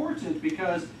very important,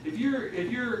 because if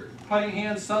you're putting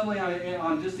hands suddenly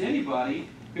on just anybody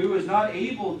who is not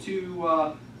able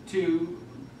to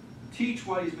teach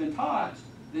what he's been taught,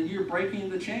 then you're breaking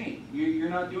the chain. You're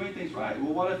not doing things right.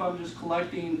 Well, what if I'm just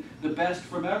collecting the best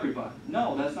from everybody?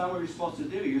 No, that's not what you're supposed to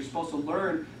do. You're supposed to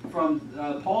learn from,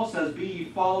 Paul says, be ye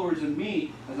followers of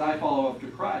me as I follow after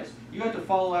Christ. You have to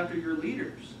follow after your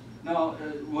leaders. Now,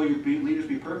 will your leaders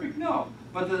be perfect? No.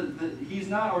 But he's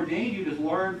not ordained you to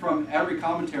learn from every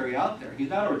commentary out there. He's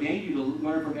not ordained you to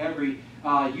learn from every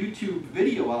YouTube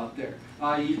video out there.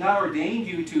 He's not ordained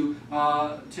you to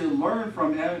learn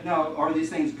from. Now, are these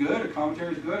things good? Are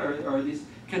commentaries good? Are these?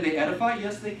 Can they edify?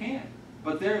 Yes, they can.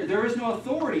 But there is no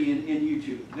authority in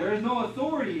YouTube. There is no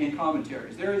authority in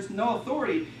commentaries. There is no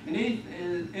authority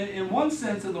in one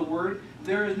sense of the word.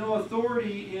 There is no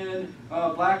authority in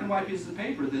black and white pieces of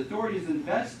paper. The authority is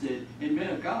invested in men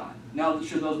of God. Now,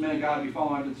 should those men of God be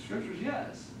following after the Scriptures?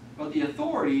 Yes. But the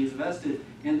authority is vested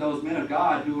in those men of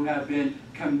God who have been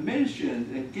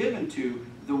commissioned and given to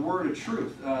the word of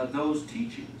truth, those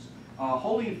teachings.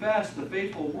 Holding fast the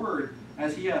faithful word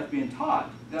as he hath been taught,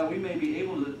 that we may be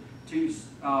able to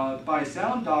by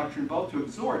sound doctrine, both to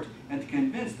exhort and to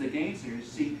convince the gainsayers.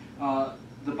 See,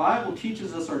 the Bible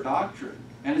teaches us our doctrine.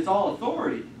 and it's all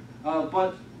authority.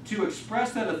 But to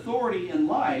express that authority in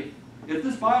life, if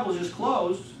this Bible is just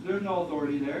closed, there's no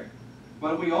authority there.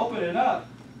 But if we open it up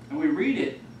and we read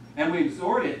it and we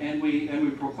exhort it and we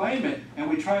proclaim it and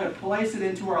we try to place it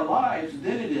into our lives,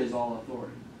 then it is all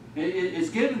authority. It's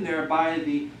given there by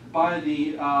the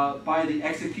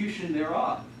execution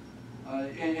thereof.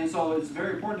 And so it's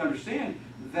very important to understand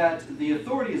that the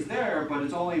authority is there, but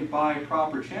it's only by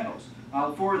proper channels.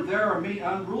 For there are many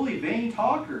unruly, vain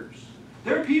talkers.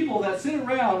 There are people that sit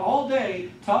around all day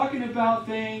talking about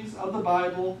things of the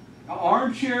Bible,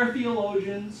 armchair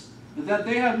theologians, that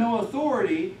they have no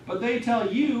authority, but they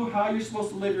tell you how you're supposed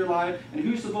to live your life, and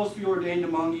who's supposed to be ordained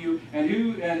among you,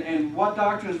 and what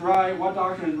doctrine is right, what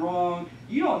doctrine is wrong.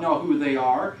 You don't know who they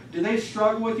are. Did they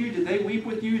struggle with you? Did they weep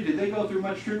with you? Did they go through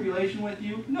much tribulation with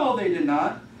you? No, they did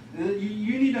not.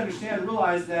 You need to understand and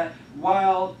realize that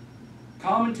while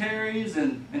commentaries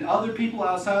and other people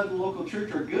outside of the local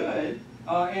church are good,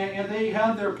 and they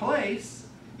have their place,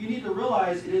 you need to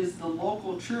realize it is the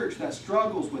local church that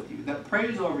struggles with you, that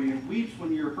prays over you and weeps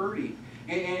when you're hurting,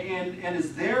 and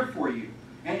is there for you.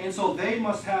 And so they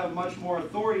must have much more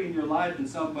authority in your life than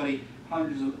somebody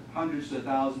hundreds of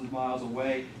thousands of miles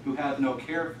away who have no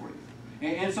care for you.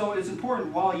 And so it's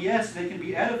important, while yes, they can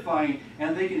be edifying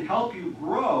and they can help you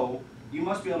grow, you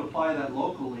must be able to apply that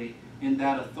locally in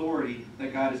that authority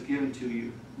that God has given to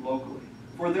you locally.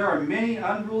 For there are many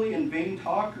unruly and vain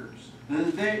talkers.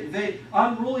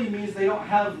 Unruly means they don't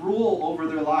have rule over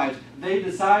their lives. They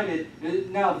decided,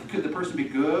 now could the person be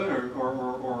good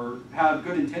or have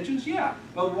good intentions? Yeah.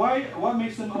 But what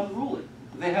makes them unruly?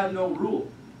 They have no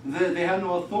rule. They have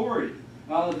no authority.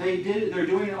 They're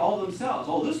doing it all themselves.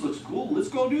 Oh, this looks cool. Let's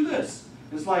go do this.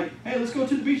 It's like, hey, let's go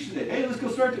to the beach today. Hey, let's go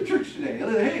start the church today.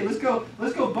 Hey, let's go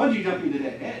bungee jumping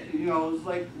today. Hey, it's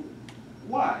like,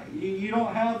 why? You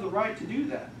don't have the right to do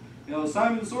that.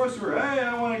 Simon the sorcerer, hey,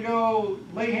 I want to go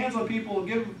lay hands on people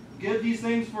and give these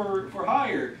things for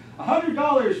hire.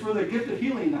 $100 for the gift of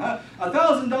healing.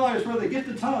 $1,000 for the gift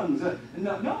of tongues.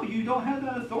 No, you don't have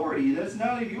that authority. That's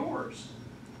not of yours.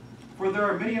 For there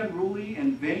are many unruly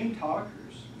and vain talkers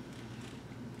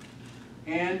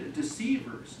and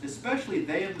deceivers, especially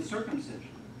they of the circumcision.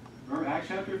 Remember Acts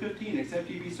chapter 15, except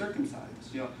ye be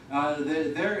circumcised.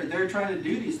 They're trying to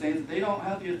do these things that they don't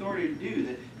have the authority to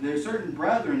do. There are certain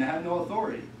brethren that have no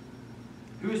authority,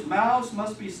 whose mouths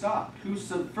must be stopped, who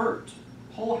subvert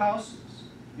whole houses.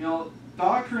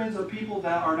 Doctrines of people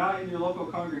that are not in your local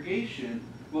congregation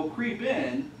will creep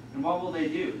in, and what will they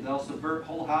do? They'll subvert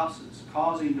whole houses,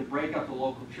 causing to break up the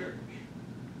local church.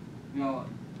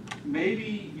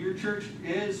 Maybe your church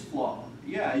is flawed.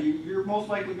 Yeah, you're most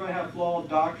likely going to have flawed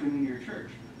doctrine in your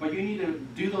church. But you need to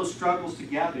do those struggles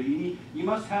together. You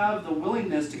must have the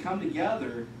willingness to come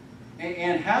together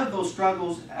and have those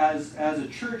struggles as a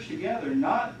church together,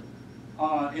 not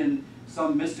in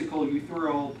some mystical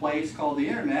ethereal place called the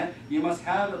internet. You must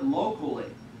have it locally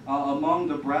among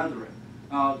the brethren.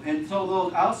 And so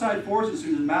those outside forces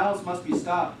whose mouths must be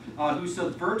stopped, who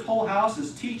subvert whole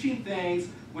houses, teaching things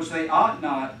which they ought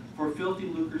not for filthy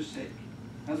lucre's sake.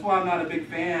 That's why I'm not a big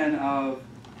fan of,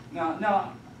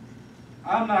 now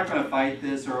I'm not going to fight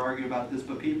this or argue about this,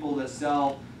 but people that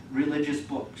sell religious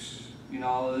books,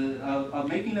 of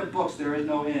making of books there is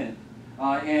no end.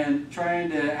 And trying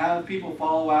to have people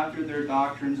follow after their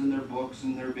doctrines and their books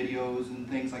and their videos and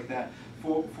things like that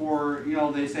for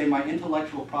they say my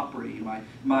intellectual property,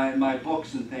 my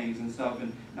books and things and stuff.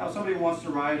 And now if somebody wants to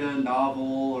write a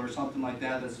novel or something like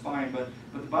that, that's fine. But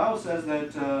the Bible says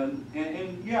that,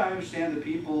 and yeah, I understand that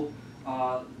people,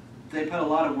 they put a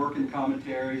lot of work in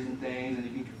commentaries and things, and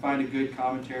if you can find a good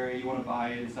commentary, you want to buy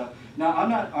it and stuff. Now, I'm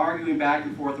not arguing back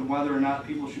and forth on whether or not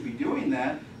people should be doing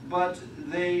that, but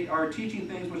they are teaching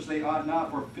things which they ought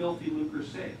not for filthy lucre's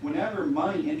sake. Whenever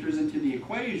money enters into the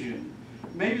equation,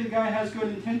 maybe the guy has good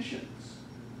intentions,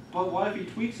 but what if he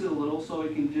tweaks it a little so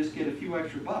he can just get a few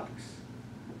extra bucks?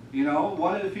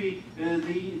 What if he,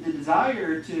 the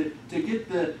desire to get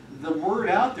the word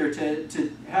out there,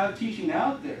 to have teaching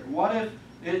out there? What if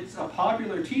it's a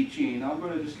popular teaching? I'm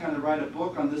going to just kind of write a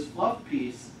book on this fluff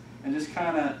piece and just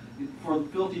kind of, for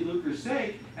filthy lucre's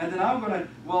sake, and then I'm going to,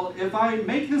 well, if I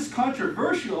make this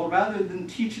controversial rather than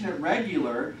teaching it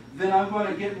regular, then I'm going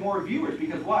to get more viewers.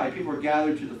 Because why? People are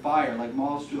gathered to the fire like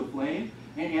moths to a flame,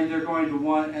 and they're going to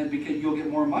want, and because you'll get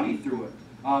more money through it.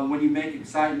 When you make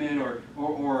excitement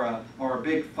or a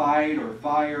big fight or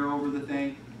fire over the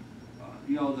thing,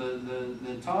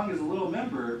 the tongue is a little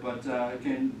member, but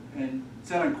can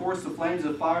set on course the flames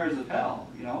of fires of hell.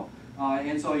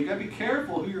 And so you got to be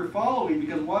careful who you're following,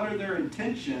 because what are their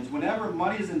intentions? Whenever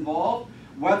money is involved,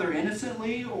 whether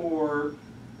innocently or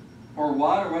or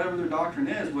what, or whatever their doctrine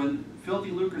is, when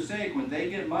filthy lucre's sake, when they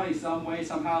get money some way,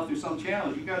 somehow, through some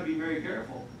channels, you've got to be very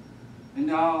careful. And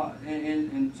now,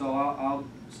 so I'll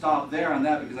stop there on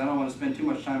that, because I don't want to spend too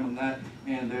much time on that,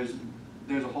 and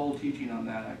there's a whole teaching on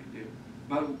that I could do.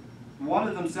 But one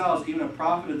of themselves, even a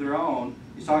prophet of their own,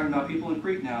 he's talking about people in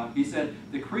Crete now, he said,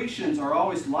 the Cretians are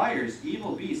always liars,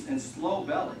 evil beasts, and slow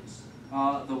bellies.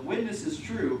 The witness is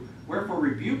true, wherefore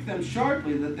rebuke them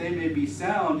sharply, that they may be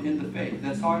sound in the faith.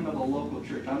 That's talking about the local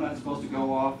church. I'm not supposed to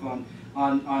go off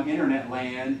on internet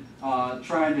land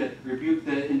trying to rebuke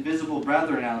the invisible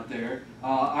brethren out there.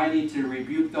 I need to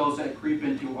rebuke those that creep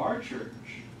into our church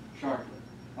sharply.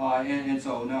 And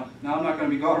so now I'm not going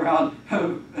to be going around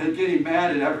getting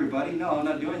mad at everybody. No, I'm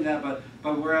not doing that. But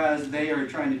whereas they are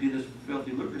trying to do this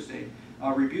filthy lucre state,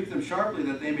 rebuke them sharply,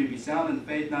 that they may be sound in the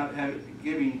faith, not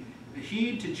giving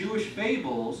heed to Jewish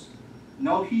fables.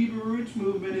 No Hebrew roots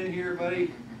movement in here,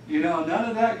 buddy. You know, none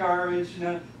of that garbage.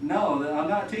 No, I'm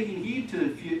not taking heed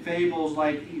to fables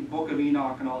like Book of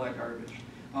Enoch and all that garbage.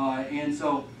 And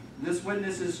so this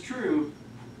witness is true.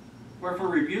 Wherefore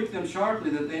rebuke them sharply,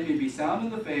 that they may be sound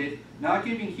in the faith, not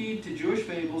giving heed to Jewish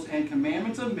fables and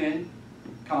commandments of men,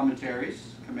 commentaries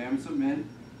of men.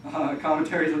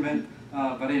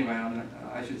 But anyway,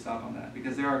 I should stop on that,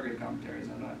 because there are good commentaries.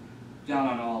 I'm not down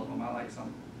on all of them. I like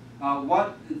some.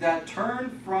 That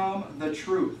turn from the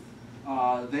truth.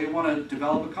 They want to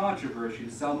develop a controversy,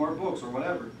 to sell more books or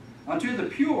whatever. Unto the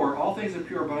pure, all things are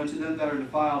pure, but unto them that are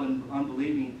defiled and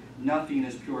unbelieving, nothing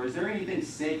is pure. Is there anything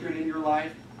sacred in your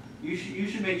life? You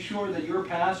should make sure that your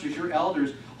pastors, your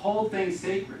elders, hold things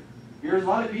sacred. There's a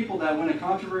lot of people that when a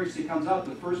controversy comes up,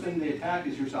 the first thing they attack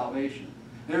is your salvation.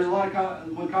 There's a lot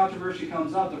of when controversy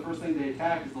comes up, the first thing they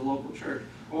attack is the local church,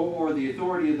 or the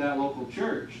authority of that local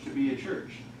church to be a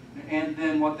church. And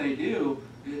then what they do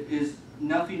is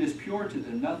nothing is pure to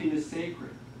them. Nothing is sacred.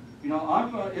 You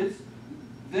know,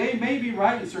 they may be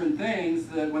right in certain things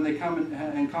that when they come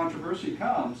and controversy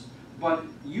comes, but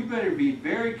you better be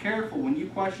very careful when you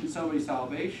question somebody's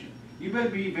salvation. You better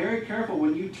be very careful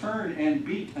when you turn and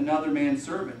beat another man's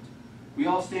servant. We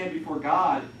all stand before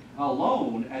God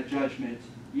alone at judgment.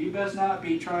 You best not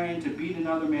be trying to beat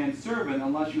another man's servant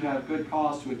unless you have good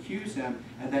cause to accuse him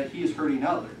and that he is hurting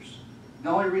others. The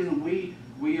only reason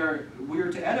we are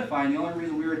to edify, and the only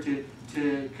reason we are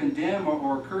to condemn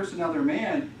or curse another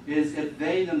man is if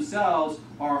they themselves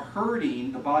are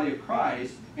hurting the body of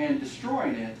Christ and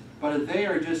destroying it. But if they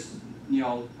are just, you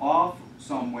know, off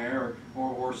somewhere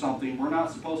or something, we're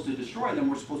not supposed to destroy them.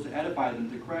 We're supposed to edify them,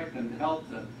 to correct them, to help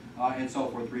them, and so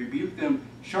forth. Rebuke them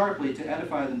sharply, to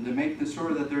edify them, to make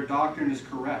sure that their doctrine is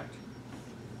correct.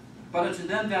 But unto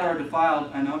them that are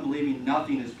defiled and unbelieving,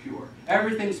 nothing is pure.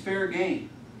 Everything's fair game.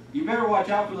 You better watch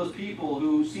out for those people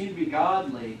who seem to be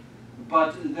godly,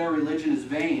 but their religion is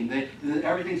vain.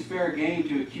 Everything's fair game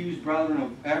to accuse brethren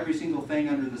of every single thing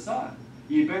under the sun.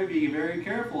 You better be very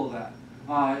careful of that,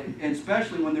 and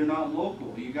especially when they're not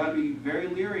local. You've got to be very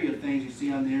leery of things you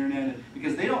see on the internet,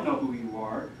 because they don't know who you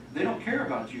are. They don't care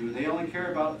about you. They only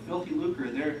care about filthy lucre,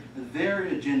 their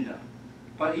agenda.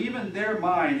 But even their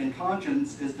mind and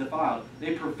conscience is defiled.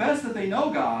 They profess that they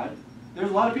know God. There's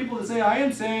a lot of people that say, I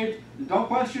am saved, don't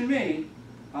question me.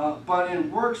 But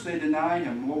in works they deny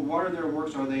him. Well, what are their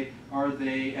works? Are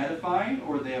they edifying,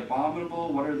 or are they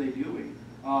abominable? What are they doing?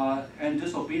 And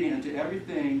disobedient to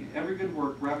everything, every good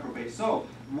work reprobate. So,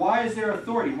 why is there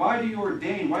authority? Why do you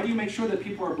ordain? Why do you make sure that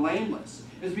people are blameless?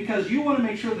 It's because you want to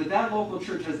make sure that that local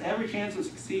church has every chance of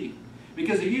succeeding.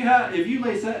 Because if you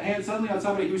lay hands suddenly on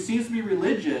somebody who seems to be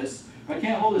religious, but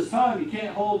can't hold his tongue,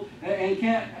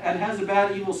 and has a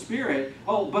bad evil spirit,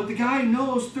 but the guy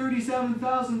knows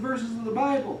 37,000 verses of the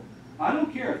Bible. I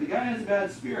don't care. If the guy has a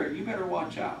bad spirit, you better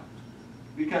watch out.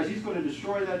 Because he's going to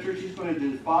destroy that church, he's going to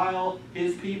defile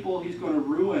his people, he's going to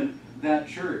ruin that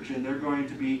church, and they're going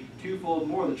to be twofold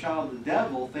more the child of the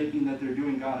devil, thinking that they're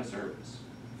doing God a service.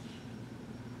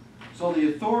 So the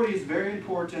authority is very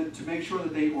important to make sure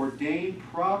that they ordain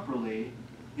properly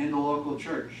in the local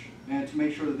church, and to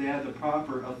make sure that they have the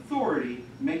proper authority,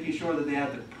 making sure that they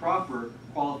have the proper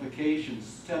qualifications,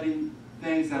 studying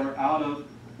things that are out of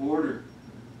order.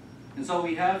 And so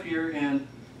we have here, and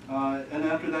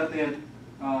after that they had,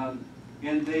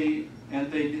 and they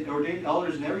ordained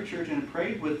elders in every church and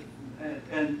prayed with,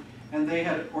 and they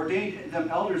had ordained them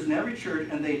elders in every church,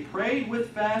 and they prayed with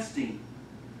fasting.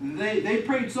 They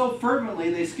prayed so fervently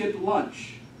they skipped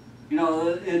lunch. You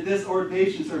know, in this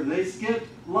ordination service, they skipped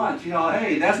lunch. You know,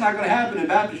 hey, that's not going to happen in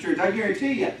Baptist church. I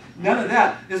guarantee you. None of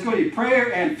that. It's going to be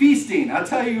prayer and feasting. I'll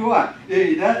tell you what.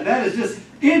 That is just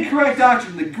incorrect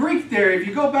doctrine. The Greek there, if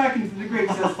you go back into the Greek,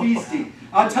 it says feasting.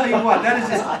 I'll tell you what, that is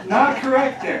just not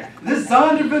correct there. This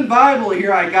Zondervan Bible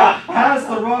here I got has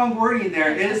the wrong wording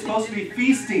there. It is supposed to be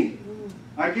feasting.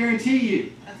 I guarantee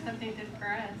you. That's what they did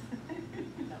for us.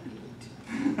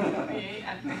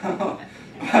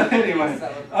 But anyway,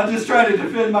 I'll just try to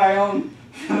defend my own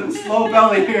slow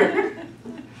belly here.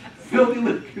 Filthy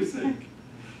liquor's sake.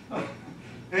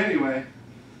 Anyway,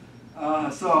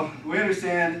 so we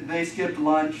understand they skipped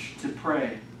lunch to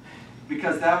pray,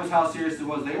 because that was how serious it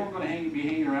was. They weren't going to be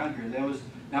hanging around here.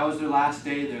 That was their last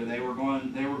day there. They were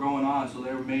going on, so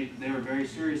they were very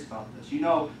serious about this. You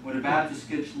know, when a Baptist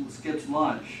skips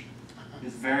lunch,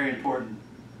 it's very important.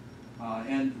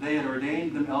 And they had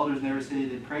ordained them elders in every city.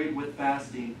 They prayed with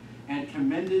fasting and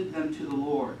commended them to the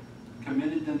Lord.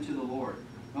 Commended them to the Lord.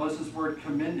 Notice this word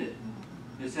commended.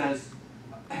 It says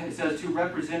to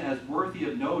represent as worthy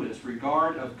of notice,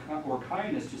 regard of or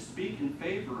kindness, to speak in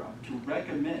favor of, to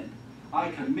recommend. I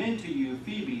commend to you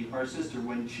Phoebe, our sister.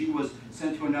 When she was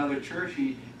sent to another church,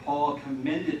 Paul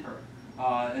commended her.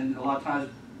 And a lot of times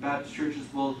Baptist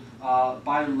churches will,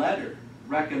 by letter,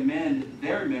 recommend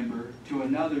their member to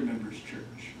another member's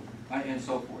church, and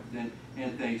so forth,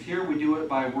 and things. Here we do it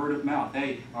by word of mouth.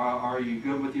 Hey, are you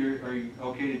good with are you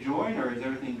okay to join, or is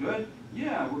everything good?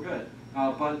 Yeah, we're good.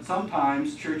 But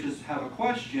sometimes churches have a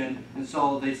question, and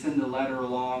so they send a letter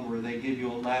along, or they give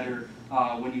you a letter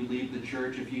when you leave the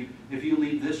church. If you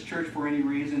leave this church for any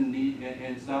reason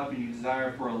and stuff, and you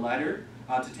desire for a letter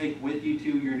to take with you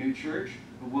to your new church,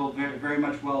 we'll very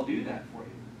much well do that for you.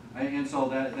 And so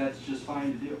that's just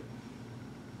fine to do.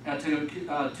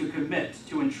 To commit,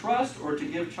 to entrust, or to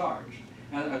give charge.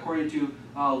 According to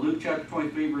Luke chapter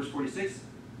 23, verse 46,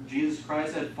 Jesus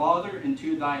Christ said, Father,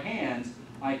 into thy hands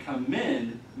I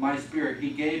commend my spirit.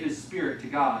 He gave his spirit to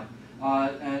God.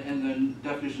 And then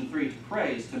definition 3, to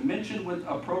praise, to mention with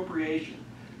appropriation.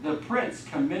 The prince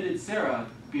commended Sarah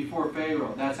before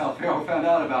Pharaoh. That's how Pharaoh found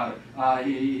out about her.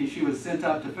 She was sent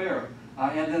up to Pharaoh.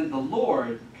 And then the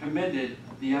Lord commended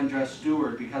the unjust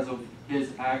steward because of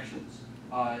his actions.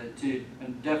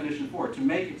 And definition 4, to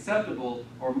make acceptable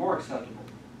or more acceptable.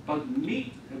 But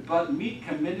meat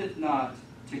commendeth not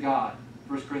to God.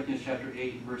 1 Corinthians chapter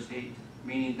 8, verse 8,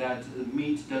 meaning that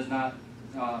meat does not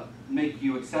make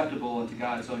you acceptable unto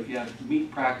God. So if you have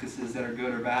meat practices that are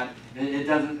good or bad, it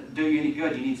doesn't do you any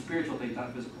good. You need spiritual things,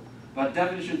 not physical. But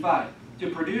definition 5, to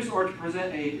produce or to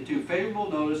present to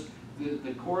favorable notice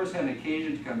the chorus had an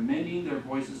occasion to commending their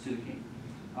voices to the king.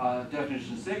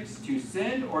 Definition 6, to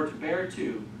send or to bear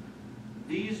to.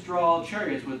 These draw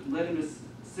chariots with litmus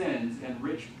sins and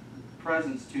rich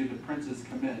presents to the prince's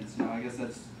commends. Now, I guess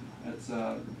that's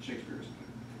Shakespeare's.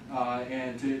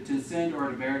 And to send or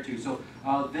to bear to. So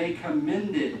they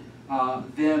commended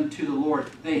them to the Lord.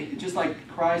 They, just like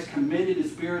Christ commended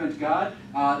his spirit unto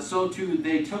God, so too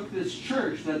they took this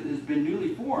church that has been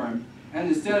newly formed, and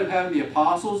instead of having the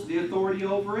apostles the authority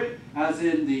over it, as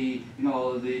in a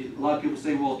lot of people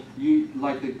say, well,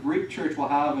 like the Greek church will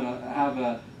have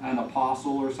an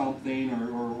apostle or something,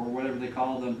 or whatever they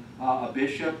call them, a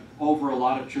bishop over a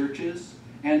lot of churches,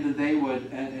 and they would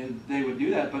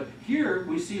do that. But here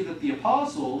we see that the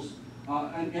apostles,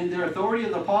 and their authority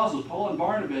of the apostles, Paul and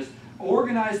Barnabas,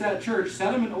 organized that church,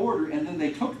 set them in order, and then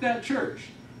they took that church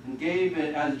and gave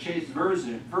it as a chaste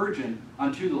virgin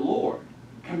unto the Lord.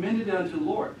 Commended it unto the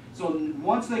Lord. So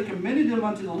once they commended them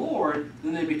unto the Lord,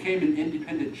 then they became an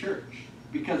independent church.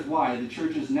 Because why? The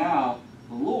church is now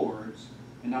the Lord's,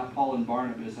 and not Paul and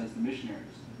Barnabas as the missionaries.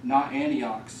 Not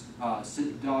Antioch's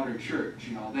daughter church.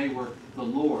 They were the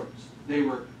Lord's. They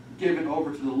were given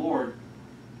over to the Lord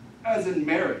as in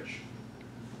marriage.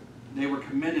 They were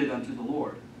commended unto the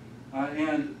Lord.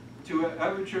 And to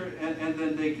every church, and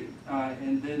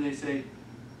then they say,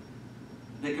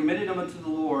 they committed them unto the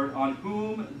Lord, on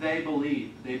whom they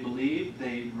believed. They believed,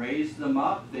 they raised them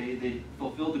up, they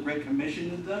fulfilled the Great Commission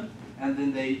in them, and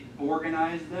then they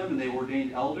organized them, and they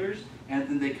ordained elders, and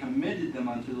then they commended them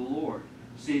unto the Lord.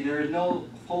 See, there is no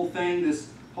this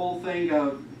whole thing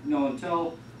of,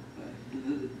 until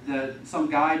that some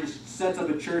guy just sets up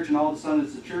a church and all of a sudden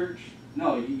it's a church.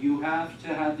 No, you have to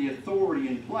have the authority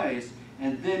in place,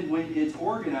 and then when it's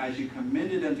organized, you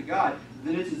commend it unto God,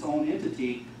 then it's its own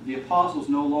entity. The apostles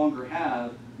no longer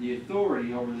have the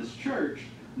authority over this church.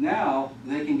 Now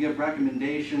they can give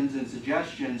recommendations and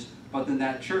suggestions, but then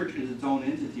that church is its own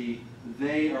entity.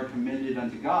 They are commended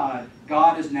unto God.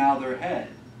 God is now their head.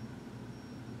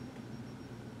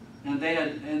 And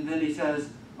then he says,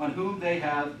 on whom they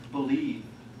have believed.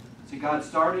 So God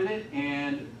started it,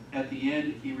 and at the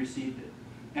end he received it.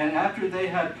 And after they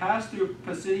had passed through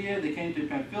Pisidia, they came to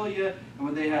Pamphylia, and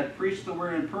when they had preached the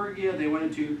word in Pergia, they went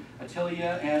into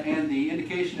Attalia, and the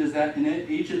indication is that in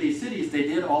each of these cities, they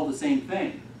did all the same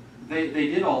thing. They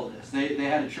did all this. They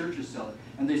had a church to sell it.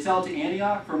 And they sell to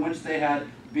Antioch, from which they had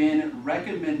been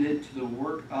recommended to the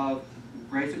work of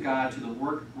grace of God, to the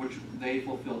work which they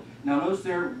fulfilled. Now notice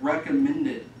they're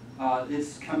recommended.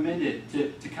 It's commended,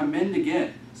 to commend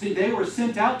again. See, they were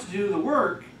sent out to do the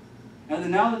work, and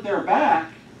then now that they're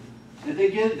back, and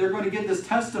they're going to get this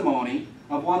testimony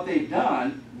of what they've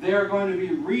done, they're going to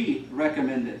be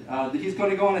re-recommended. He's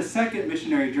going to go on a second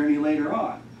missionary journey later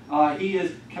on. He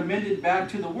is commended back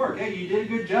to the work. Hey, you did a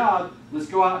good job. Let's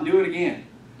go out and do it again.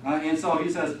 And so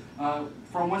he says,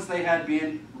 from whence they had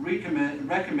been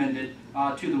recommended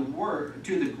to the work,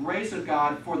 to the grace of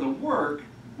God for the work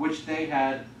which they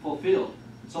had fulfilled.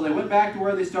 So they went back to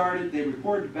where they started. They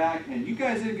reported back, and you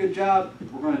guys did a good job.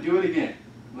 We're going to do it again.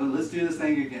 Let's do this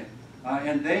thing again.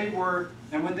 And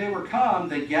when they were come,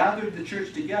 they gathered the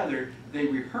church together. They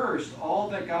rehearsed all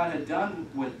that God had done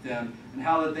with them, and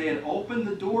how that they had opened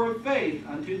the door of faith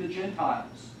unto the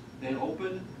Gentiles. They had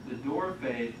opened the door of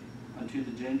faith unto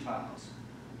the Gentiles.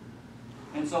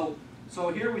 And so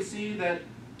here we see that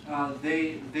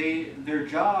their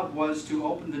job was to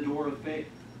open the door of faith.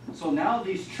 So now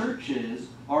these churches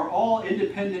are all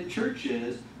independent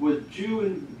churches with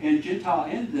Jew and Gentile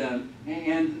in them,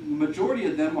 and majority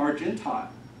of them are Gentile.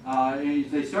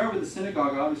 They started with the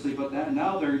synagogue, obviously, but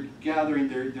now they're gathering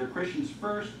their Christians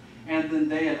first, and then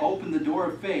they had opened the door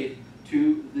of faith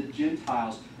to the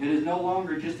Gentiles. It is no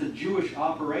longer just a Jewish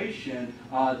operation,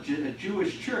 a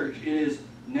Jewish church. It is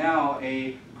now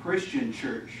a Christian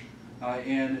church,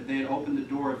 and they had opened the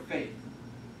door of faith.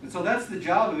 And so that's the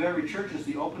job of every church, is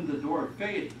to open the door of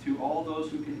faith to all those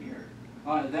who can hear.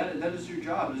 That is your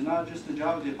job. It is not just the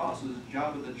job of the apostles, it's the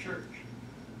job of the church.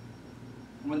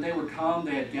 When they were come,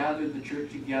 they had gathered the church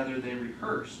together. They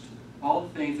rehearsed all the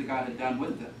things that God had done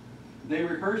with them. They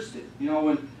rehearsed it. You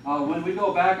know, when we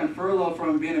go back on furlough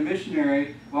from being a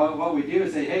missionary, what we do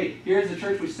is say, hey, here's the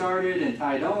church we started in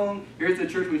Taidong. Here's the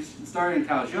church we started in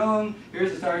Kaohsiung.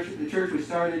 Here's the church we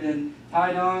started in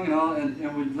Taidong,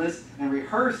 and we list and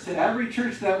rehearse to every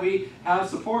church that we have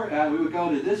support at. We would go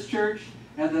to this church,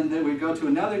 and then we'd go to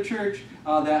another church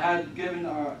that had given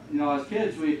our, as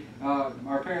kids,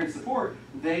 our parents support.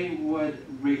 They would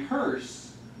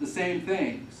rehearse the same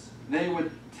things. They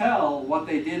would tell what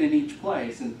they did in each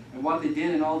place and what they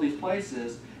did in all these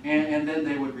places, and then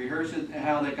they would rehearse it,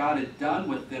 how that God had done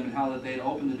with them, and how that they had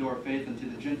opened the door of faith unto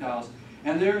the Gentiles.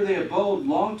 And there they abode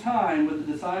long time with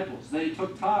the disciples. They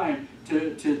took time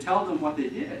to tell them what they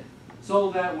did,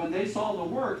 so that when they saw the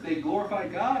work, they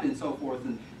glorified God and so forth,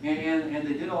 and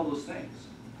they did all those things.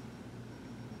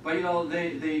 But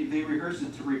they rehearsed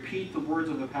it to repeat the words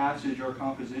of a passage or a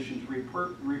composition,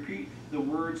 to repeat the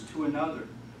words to another,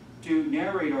 to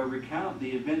narrate or recount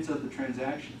the events of the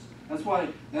transactions. That's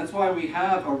why we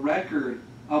have a record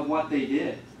of what they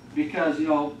did, because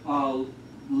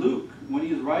Luke, when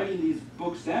he was writing these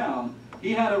books down,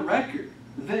 he had a record,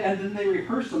 and then they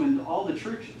rehearsed them in all the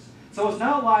churches. So it's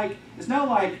not like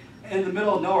in the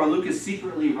middle of nowhere Luke is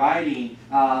secretly writing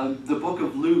the book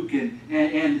of Luke and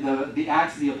the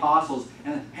Acts of the Apostles,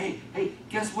 and hey,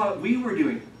 guess what we were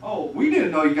doing? Oh, we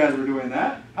didn't know you guys were doing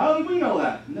that. How did we know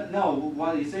that? No,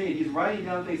 what he's saying, he's writing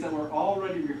down things that were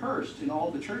already rehearsed in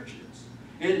all the churches.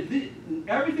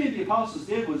 Everything the apostles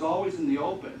did was always in the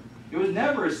open. It was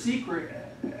never a secret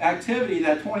activity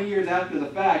that 20 years after the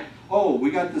fact, oh, we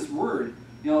got this word.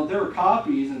 There were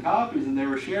copies, and they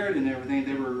were shared and everything.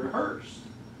 They were rehearsed.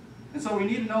 And so we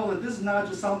need to know that this is not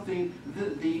just something,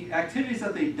 the activities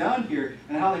that they've done here,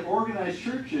 and how they organize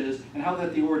churches, and how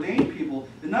that they ordain people,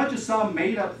 they're not just some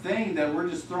made-up thing that we're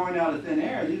just throwing out of thin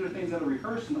air. These are things that are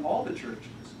rehearsed in all the churches.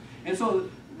 And so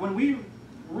when we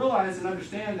realize and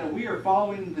understand that we are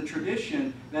following the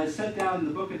tradition that is set down in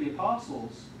the book of the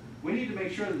apostles, we need to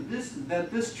make sure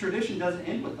that this tradition doesn't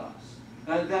end with us.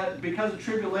 That because of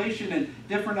tribulation and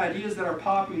different ideas that are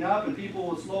popping up, and people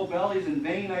with slow bellies and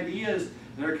vain ideas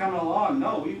that are coming along,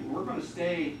 no, we're going to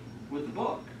stay with the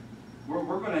book. We're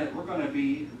going to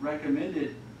be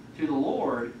recommended to the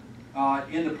Lord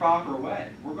in the proper way.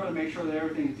 We're going to make sure that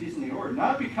everything is decently ordered.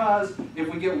 Not because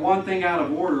if we get one thing out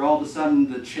of order, all of a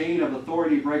sudden the chain of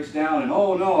authority breaks down, and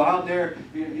oh no, out there,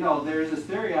 there's this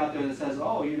theory out there that says,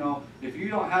 oh, if you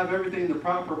don't have everything in the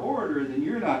proper order, then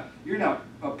you're not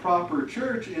a proper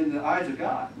church in the eyes of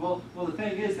God. Well, the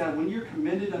thing is that when you're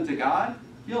commended unto God,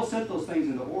 He'll set those things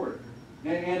into order.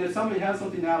 And if somebody has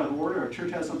something out of order, or a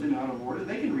church has something out of order,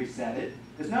 they can reset it.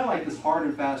 It's not like this hard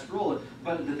and fast rule.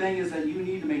 But the thing is that you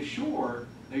need to make sure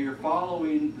that you're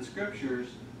following the scriptures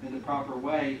in the proper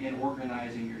way in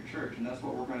organizing your church. And that's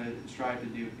what we're going to strive to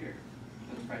do here.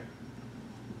 Let's pray.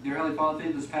 Dear Heavenly Father,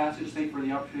 thank you for this passage. Thank you for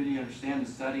the opportunity to understand and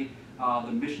study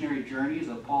the missionary journeys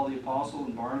of Paul the Apostle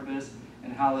and Barnabas,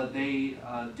 and how that they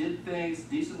did things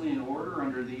decently in order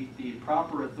under the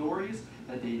proper authorities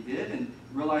that they did, and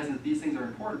realizing that these things are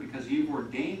important because you've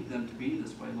ordained them to be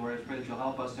this way. Lord, I pray that you'll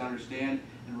help us to understand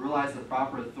and realize the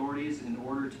proper authorities in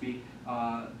order to be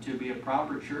a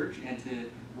proper church, and to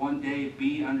one day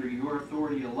be under your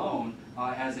authority alone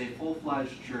as a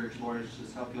full-fledged church. Lord,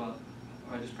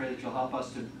 I just pray that you'll help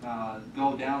us to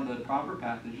go down the proper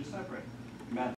path. And just I pray. Amen.